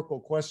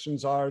historical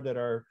questions are that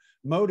are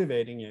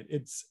motivating it,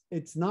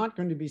 it's not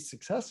going to be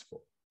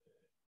successful.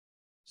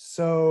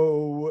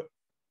 So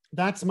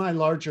that's my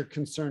larger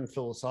concern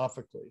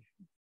philosophically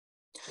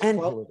and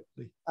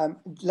politically.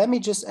 Let me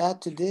just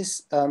add to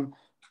this.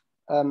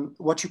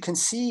 What you can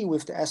see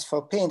with the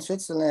SVP in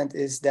Switzerland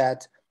is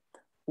that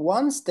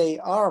once they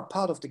are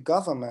part of the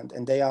government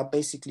and they are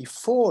basically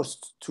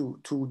forced to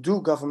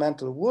do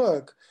governmental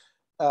work,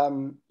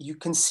 you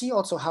can see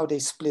also how they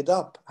split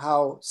up,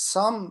 how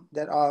some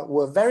that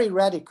were very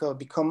radical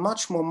become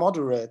much more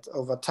moderate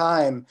over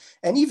time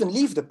and even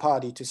leave the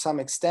party to some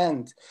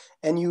extent.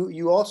 And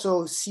you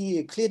also see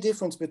a clear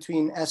difference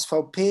between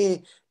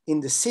SVP in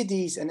the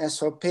cities and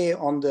SVP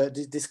on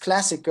this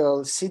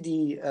classical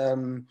city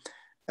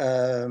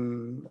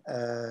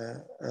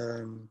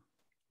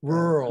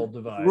rural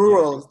divide.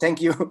 Rural,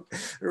 thank you.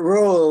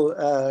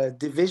 Rural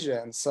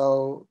division.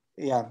 So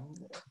yeah.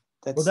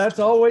 That's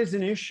always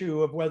an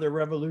issue of whether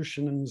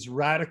revolutions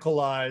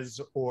radicalize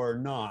or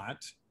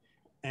not.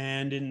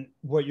 And in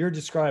what you're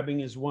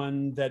describing is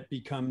one that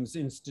becomes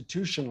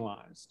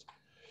institutionalized.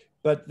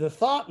 But the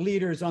thought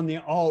leaders on the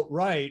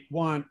alt-right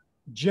want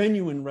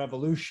genuine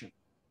revolution.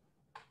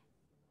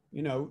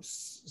 You know,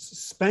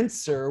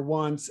 Spencer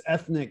wants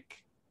ethnic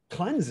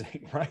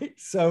cleansing, right?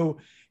 So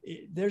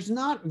there's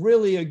not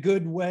really a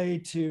good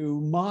way to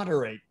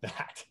moderate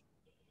that.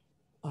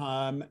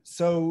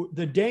 So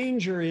the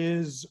danger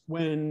is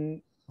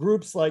when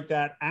groups like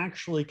that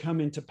actually come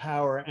into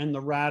power and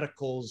the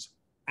radicals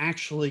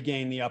actually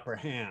gain the upper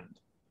hand.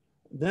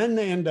 Then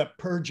they end up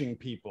purging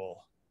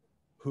people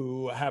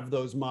who have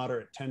those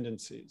moderate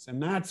tendencies.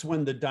 And that's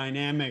when the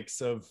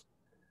dynamics of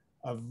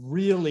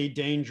really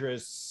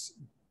dangerous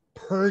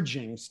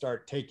purging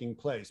start taking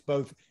place,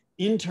 both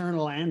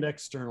internal and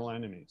external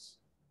enemies.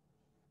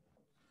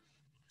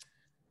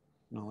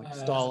 You know, like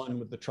Stalin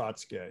with the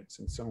Trotskyites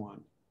and so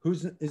on.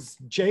 Is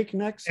Jake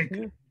next?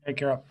 Jake,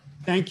 you're up.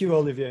 Thank you,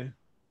 Olivier.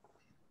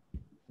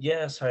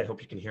 Yes, I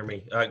hope you can hear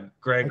me.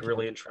 Greg,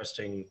 really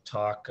interesting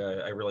talk.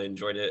 I really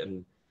enjoyed it,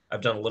 and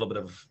I've done a little bit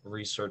of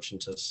research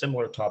into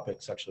similar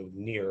topics, actually with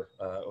NEAR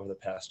over the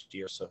past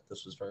year, so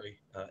this was very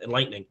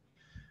enlightening.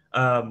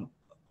 One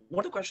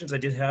of the questions I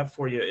did have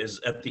for you is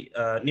at the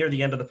near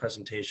the end of the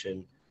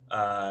presentation,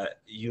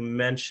 you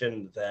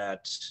mentioned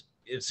that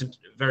it's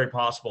very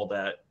possible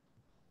that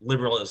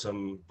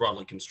liberalism,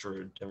 broadly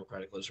construed,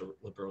 democratic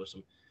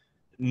liberalism,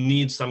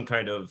 needs some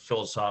kind of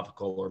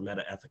philosophical or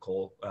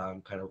meta-ethical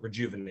kind of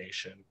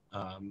rejuvenation,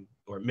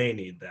 or may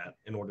need that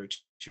in order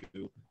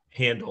to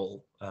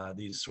handle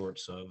these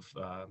sorts of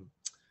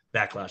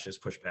backlashes,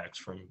 pushbacks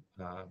from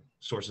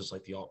sources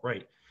like the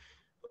alt-right.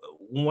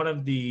 One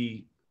of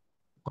the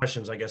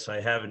questions I guess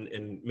I have,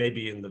 and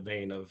maybe in the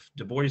vein of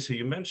Du Bois, who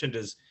you mentioned,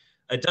 is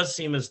it does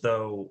seem as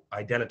though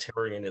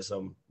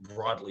identitarianism,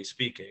 broadly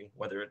speaking,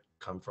 whether it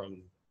come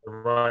from the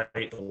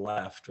right, the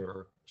left,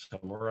 or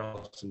somewhere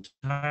else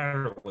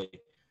entirely,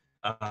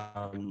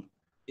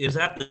 is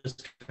that this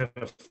kind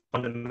of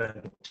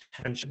fundamental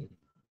tension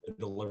in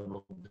the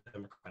liberal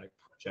democratic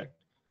project?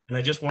 And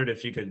I just wondered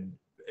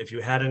if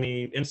you had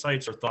any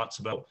insights or thoughts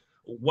about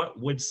what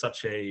would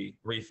such a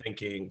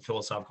rethinking,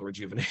 philosophical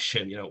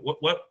rejuvenation, you know,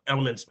 what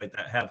elements might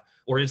that have?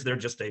 Or is there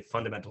just a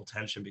fundamental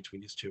tension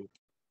between these two?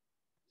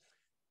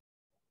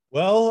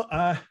 Well,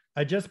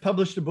 I just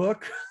published a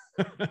book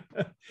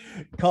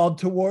called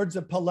Towards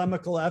a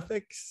Polemical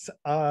Ethics,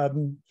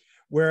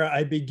 where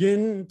I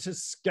begin to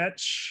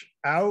sketch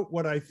out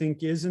what I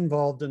think is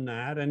involved in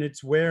that. And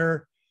it's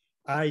where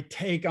I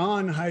take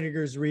on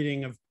Heidegger's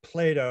reading of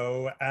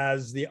Plato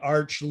as the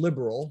arch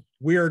liberal,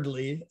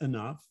 weirdly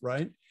enough,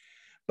 right?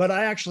 But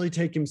I actually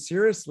take him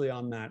seriously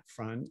on that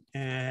front.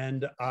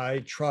 And I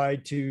try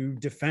to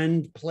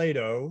defend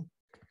Plato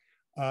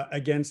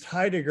against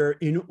Heidegger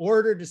in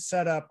order to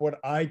set up what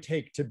I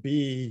take to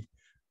be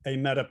a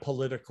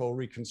metapolitical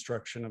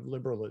reconstruction of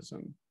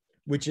liberalism,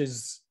 which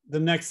is the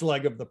next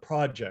leg of the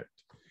project.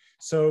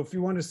 So if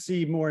you want to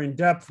see more in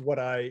depth what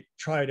I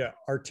try to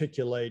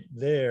articulate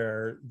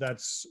there,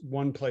 that's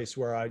one place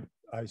where I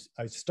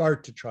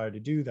start to try to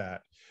do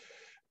that.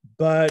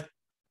 But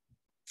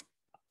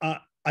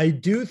I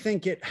do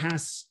think it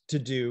has to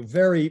do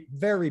very,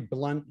 very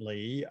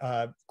bluntly,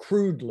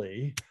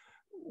 crudely,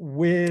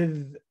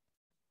 with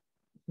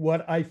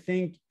what I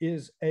think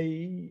is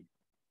a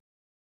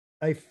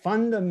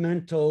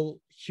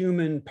fundamental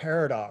human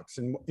paradox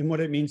in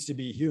what it means to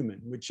be human,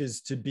 which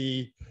is to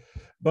be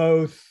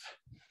both,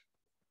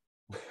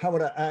 how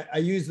would I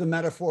use the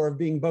metaphor of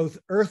being both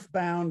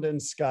earthbound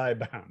and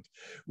skybound.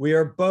 We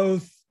are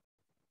both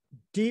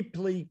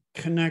deeply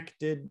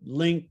connected,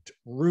 linked,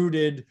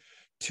 rooted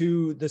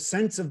to the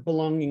sense of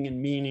belonging and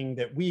meaning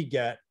that we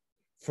get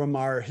from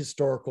our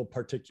historical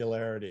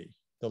particularity,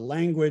 the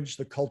language,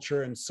 the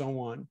culture, and so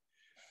on,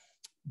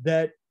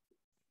 that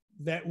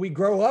we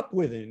grow up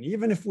within.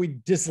 Even if we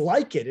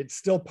dislike it, it's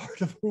still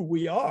part of who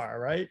we are,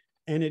 right?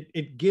 And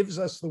it gives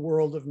us the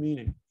world of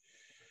meaning.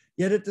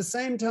 Yet at the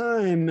same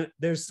time,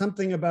 there's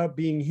something about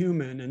being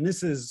human, and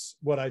this is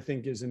what I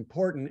think is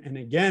important and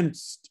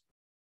against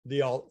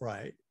the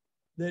alt-right,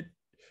 that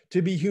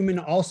to be human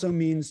also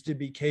means to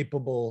be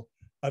capable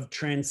of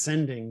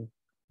transcending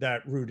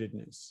that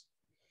rootedness.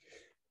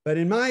 But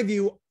in my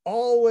view,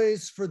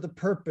 always for the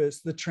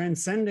purpose, the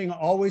transcending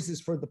always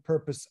is for the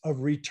purpose of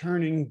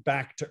returning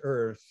back to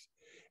earth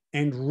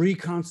and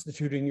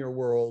reconstituting your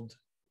world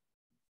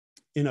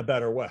in a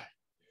better way.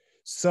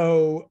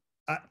 So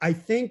I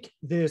think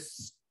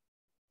this,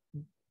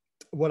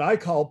 what I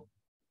call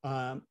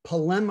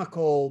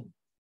polemical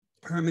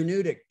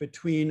hermeneutic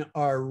between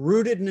our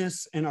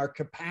rootedness and our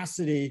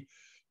capacity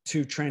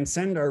to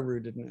transcend our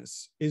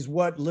rootedness is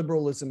what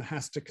liberalism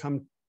has to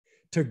come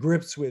to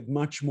grips with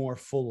much more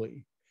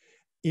fully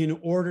in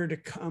order to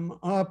come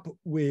up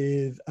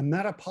with a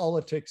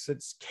metapolitics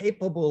that's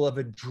capable of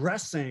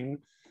addressing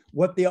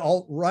what the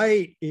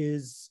alt-right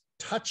is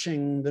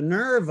touching the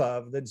nerve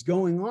of, that's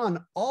going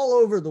on all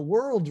over the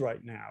world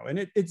right now.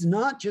 And it's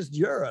not just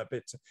Europe.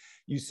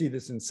 You see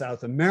this in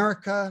South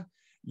America,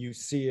 you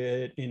see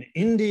it in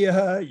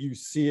India, you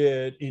see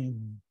it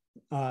in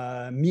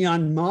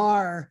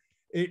Myanmar.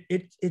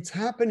 It's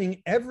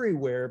happening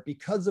everywhere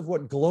because of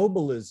what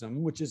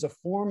globalism, which is a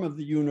form of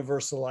the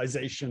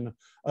universalization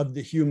of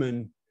the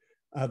human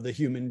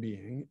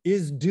being,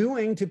 is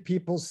doing to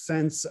people's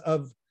sense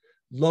of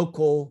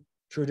local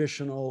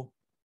traditional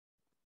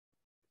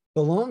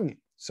belonging.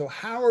 So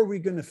how are we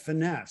going to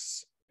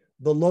finesse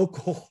the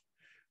local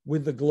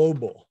with the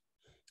global?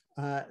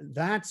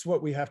 That's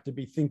what we have to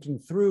be thinking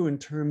through in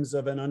terms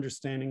of an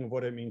understanding of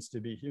what it means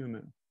to be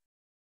human.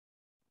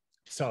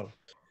 So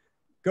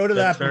go to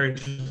That's that. very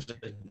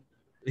interesting.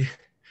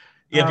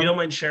 Yeah, if you don't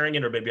mind sharing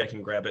it, or maybe I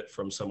can grab it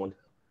from someone.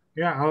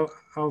 Yeah,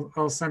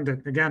 I'll send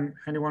it. Again,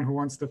 anyone who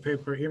wants the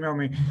paper, email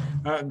me.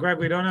 Greg,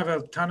 we don't have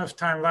a ton of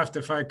time left.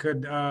 If I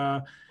could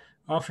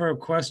offer a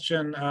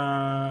question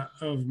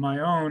of my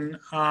own.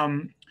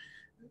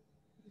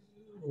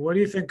 What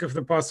do you think of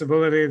the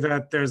possibility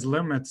that there's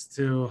limits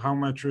to how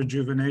much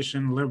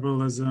rejuvenation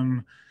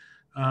liberalism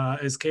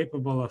is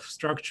capable of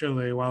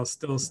structurally while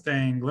still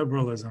staying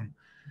liberalism?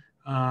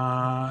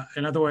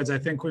 In other words, I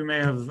think we may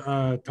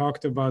have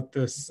talked about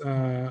this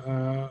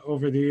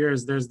over the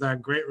years. There's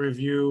that great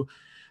review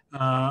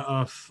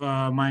of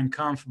Mein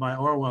Kampf by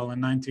Orwell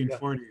in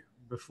 1940,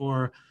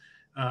 before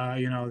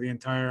the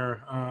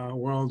entire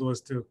world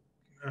was to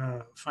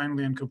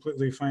finally and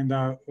completely find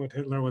out what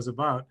Hitler was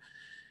about.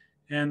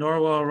 And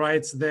Orwell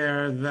writes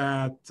there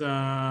that,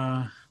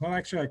 well,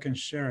 actually, I can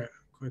share it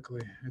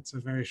quickly. It's a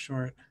very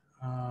short,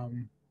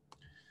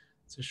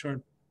 it's a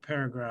short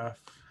paragraph.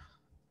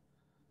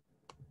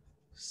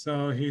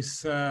 So he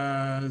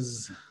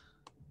says,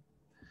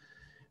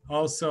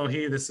 also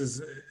this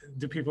is,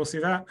 do people see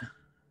that?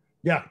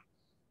 Yeah.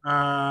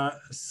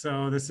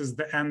 So this is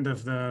the end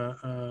of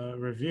the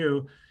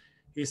review.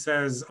 He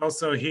says,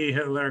 also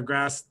Hitler,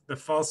 grasped the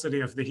falsity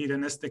of the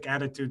hedonistic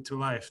attitude to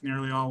life.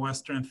 Nearly all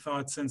Western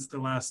thought since the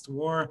last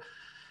war,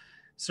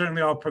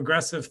 certainly all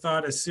progressive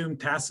thought,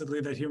 assumed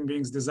tacitly that human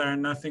beings desire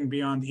nothing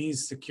beyond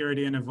ease,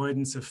 security, and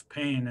avoidance of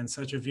pain. In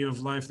such a view of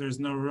life, there's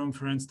no room,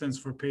 for instance,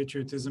 for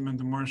patriotism and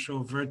the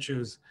martial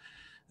virtues.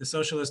 The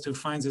socialist who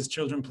finds his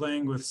children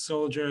playing with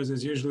soldiers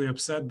is usually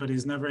upset, but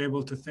he's never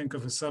able to think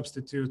of a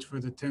substitute for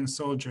the tin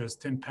soldiers.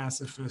 Tin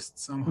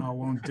pacifists somehow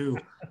won't do.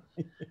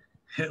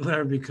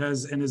 Hitler,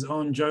 because in his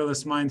own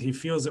joyless mind, he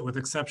feels it with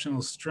exceptional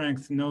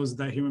strength, knows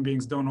that human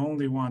beings don't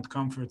only want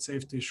comfort,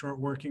 safety, short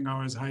working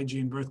hours,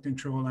 hygiene, birth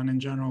control, and in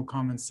general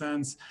common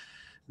sense.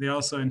 They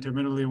also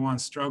intermittently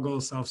want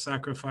struggle,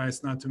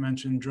 self-sacrifice, not to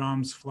mention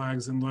drums,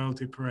 flags, and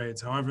loyalty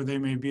parades. However they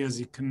may be as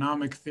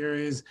economic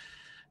theories,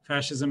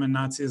 fascism and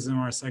Nazism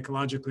are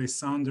psychologically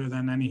sounder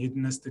than any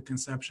hedonistic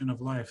conception of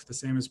life. The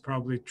same is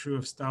probably true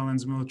of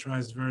Stalin's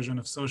militarized version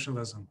of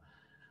socialism.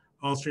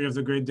 All three of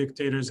the great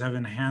dictators have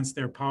enhanced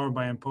their power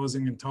by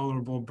imposing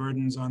intolerable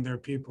burdens on their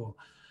people.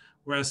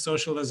 Whereas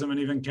socialism and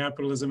even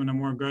capitalism in a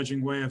more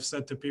grudging way have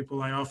said to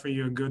people, I offer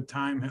you a good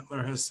time,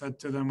 Hitler has said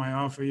to them, I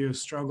offer you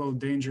struggle,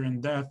 danger, and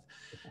death.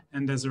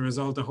 And as a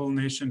result, the whole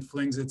nation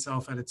flings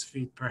itself at its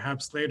feet.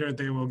 Perhaps later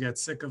they will get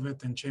sick of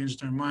it and change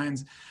their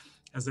minds,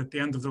 as at the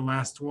end of the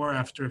last war,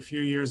 after a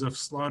few years of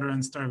slaughter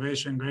and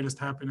starvation, greatest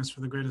happiness for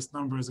the greatest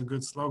number is a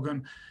good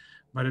slogan.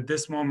 But at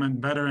this moment,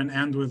 better an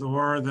end with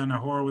horror than a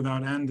horror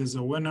without end is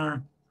a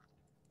winner.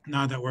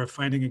 Now that we're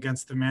fighting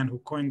against the man who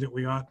coined it,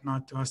 we ought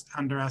not to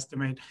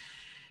underestimate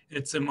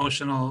its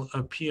emotional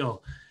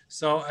appeal.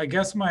 So I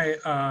guess my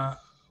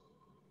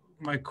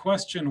my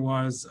question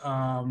was,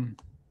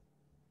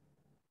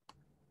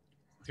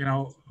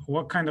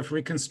 what kind of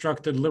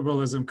reconstructed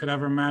liberalism could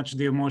ever match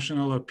the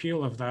emotional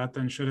appeal of that?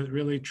 And should it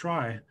really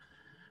try?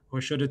 Or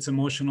should its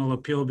emotional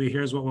appeal be,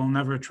 here's what we'll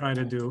never try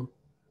to do?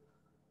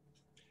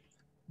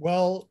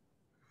 Well,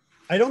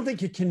 I don't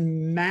think it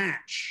can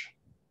match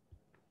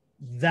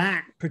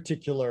that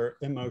particular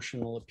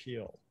emotional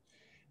appeal.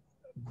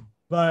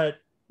 But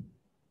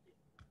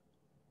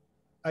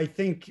I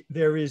think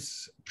there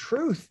is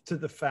truth to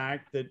the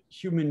fact that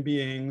human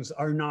beings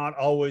are not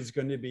always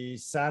going to be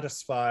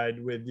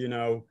satisfied with,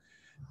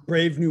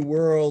 Brave New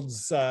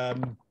World's,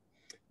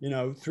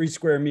 3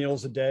 square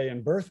meals a day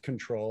and birth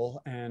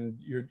control, and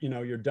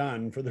you're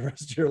done for the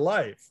rest of your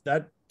life.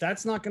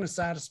 That's not going to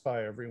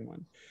satisfy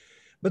everyone.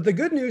 But the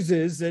good news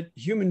is that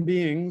human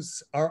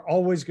beings are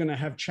always going to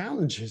have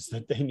challenges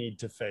that they need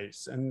to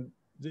face. And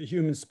the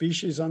human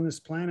species on this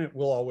planet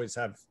will always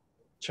have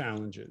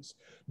challenges.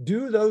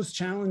 Do those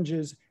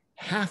challenges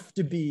have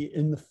to be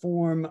in the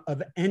form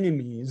of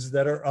enemies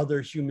that are other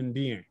human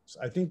beings?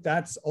 I think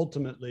that's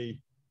ultimately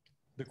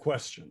the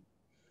question.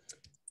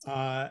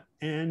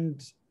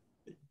 And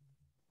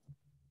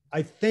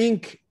I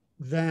think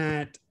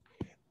that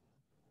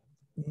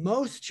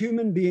most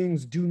human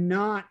beings do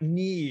not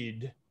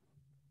need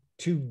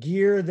to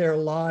gear their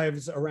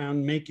lives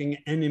around making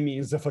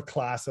enemies of a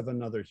class of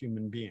another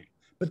human being,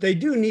 but they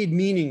do need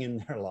meaning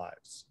in their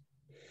lives.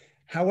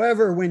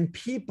 However, when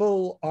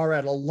people are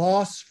at a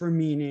loss for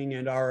meaning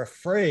and are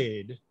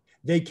afraid,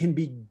 they can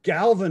be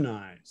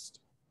galvanized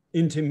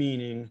into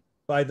meaning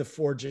by the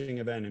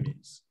forging of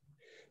enemies.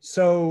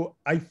 So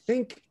I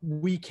think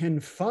we can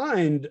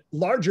find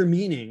larger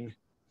meaning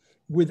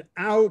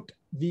without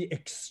the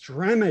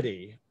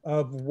extremity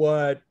of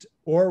what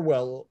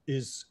Orwell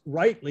is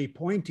rightly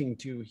pointing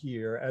to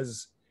here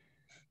as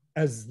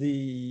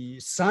the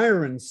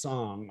siren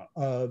song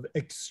of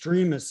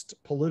extremist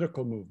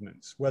political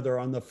movements, whether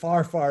on the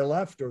far, far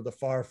left or the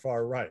far,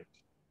 far right.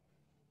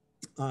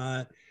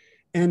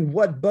 And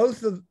what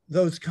both of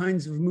those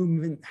kinds of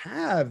movements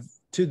have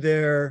to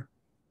their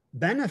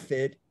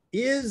benefit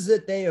is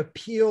that they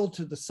appeal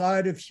to the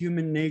side of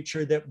human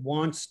nature that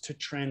wants to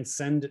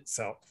transcend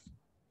itself.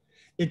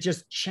 It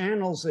just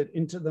channels it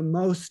into the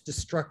most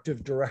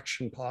destructive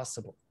direction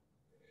possible.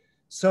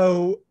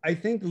 So I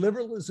think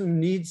liberalism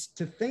needs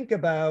to think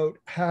about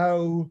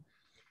how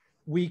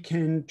we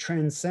can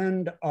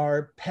transcend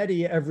our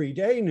petty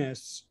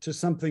everydayness to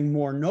something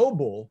more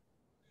noble,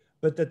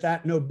 but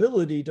that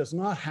nobility does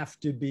not have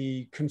to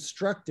be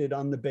constructed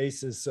on the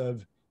basis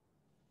of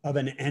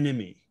an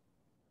enemy.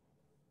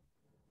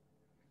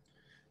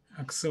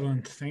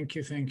 Excellent. Thank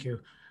you. Thank you.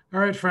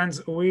 All right,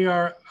 friends, we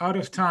are out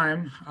of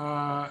time.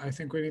 I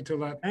think we need to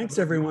let. Thanks,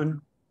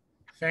 everyone.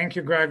 Thank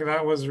you, Greg.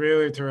 That was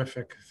really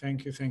terrific.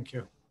 Thank you. Thank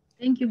you.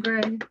 Thank you,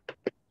 Greg.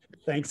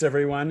 Thanks,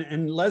 everyone.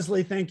 And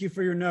Leslie, thank you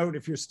for your note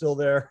if you're still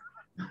there.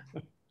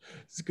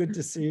 It's good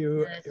to see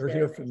you or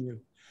hear from you.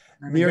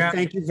 Nir,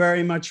 thank you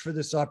very much for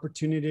this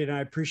opportunity, and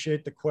I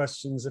appreciate the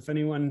questions. If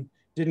anyone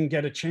didn't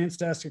get a chance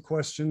to ask a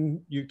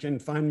question, you can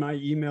find my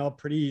email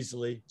pretty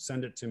easily.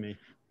 Send it to me.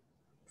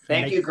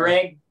 Thank you,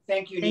 Greg.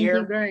 Thank you, Nir.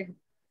 Thank you, Greg.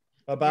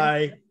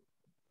 Bye-bye.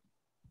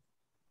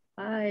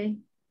 Bye.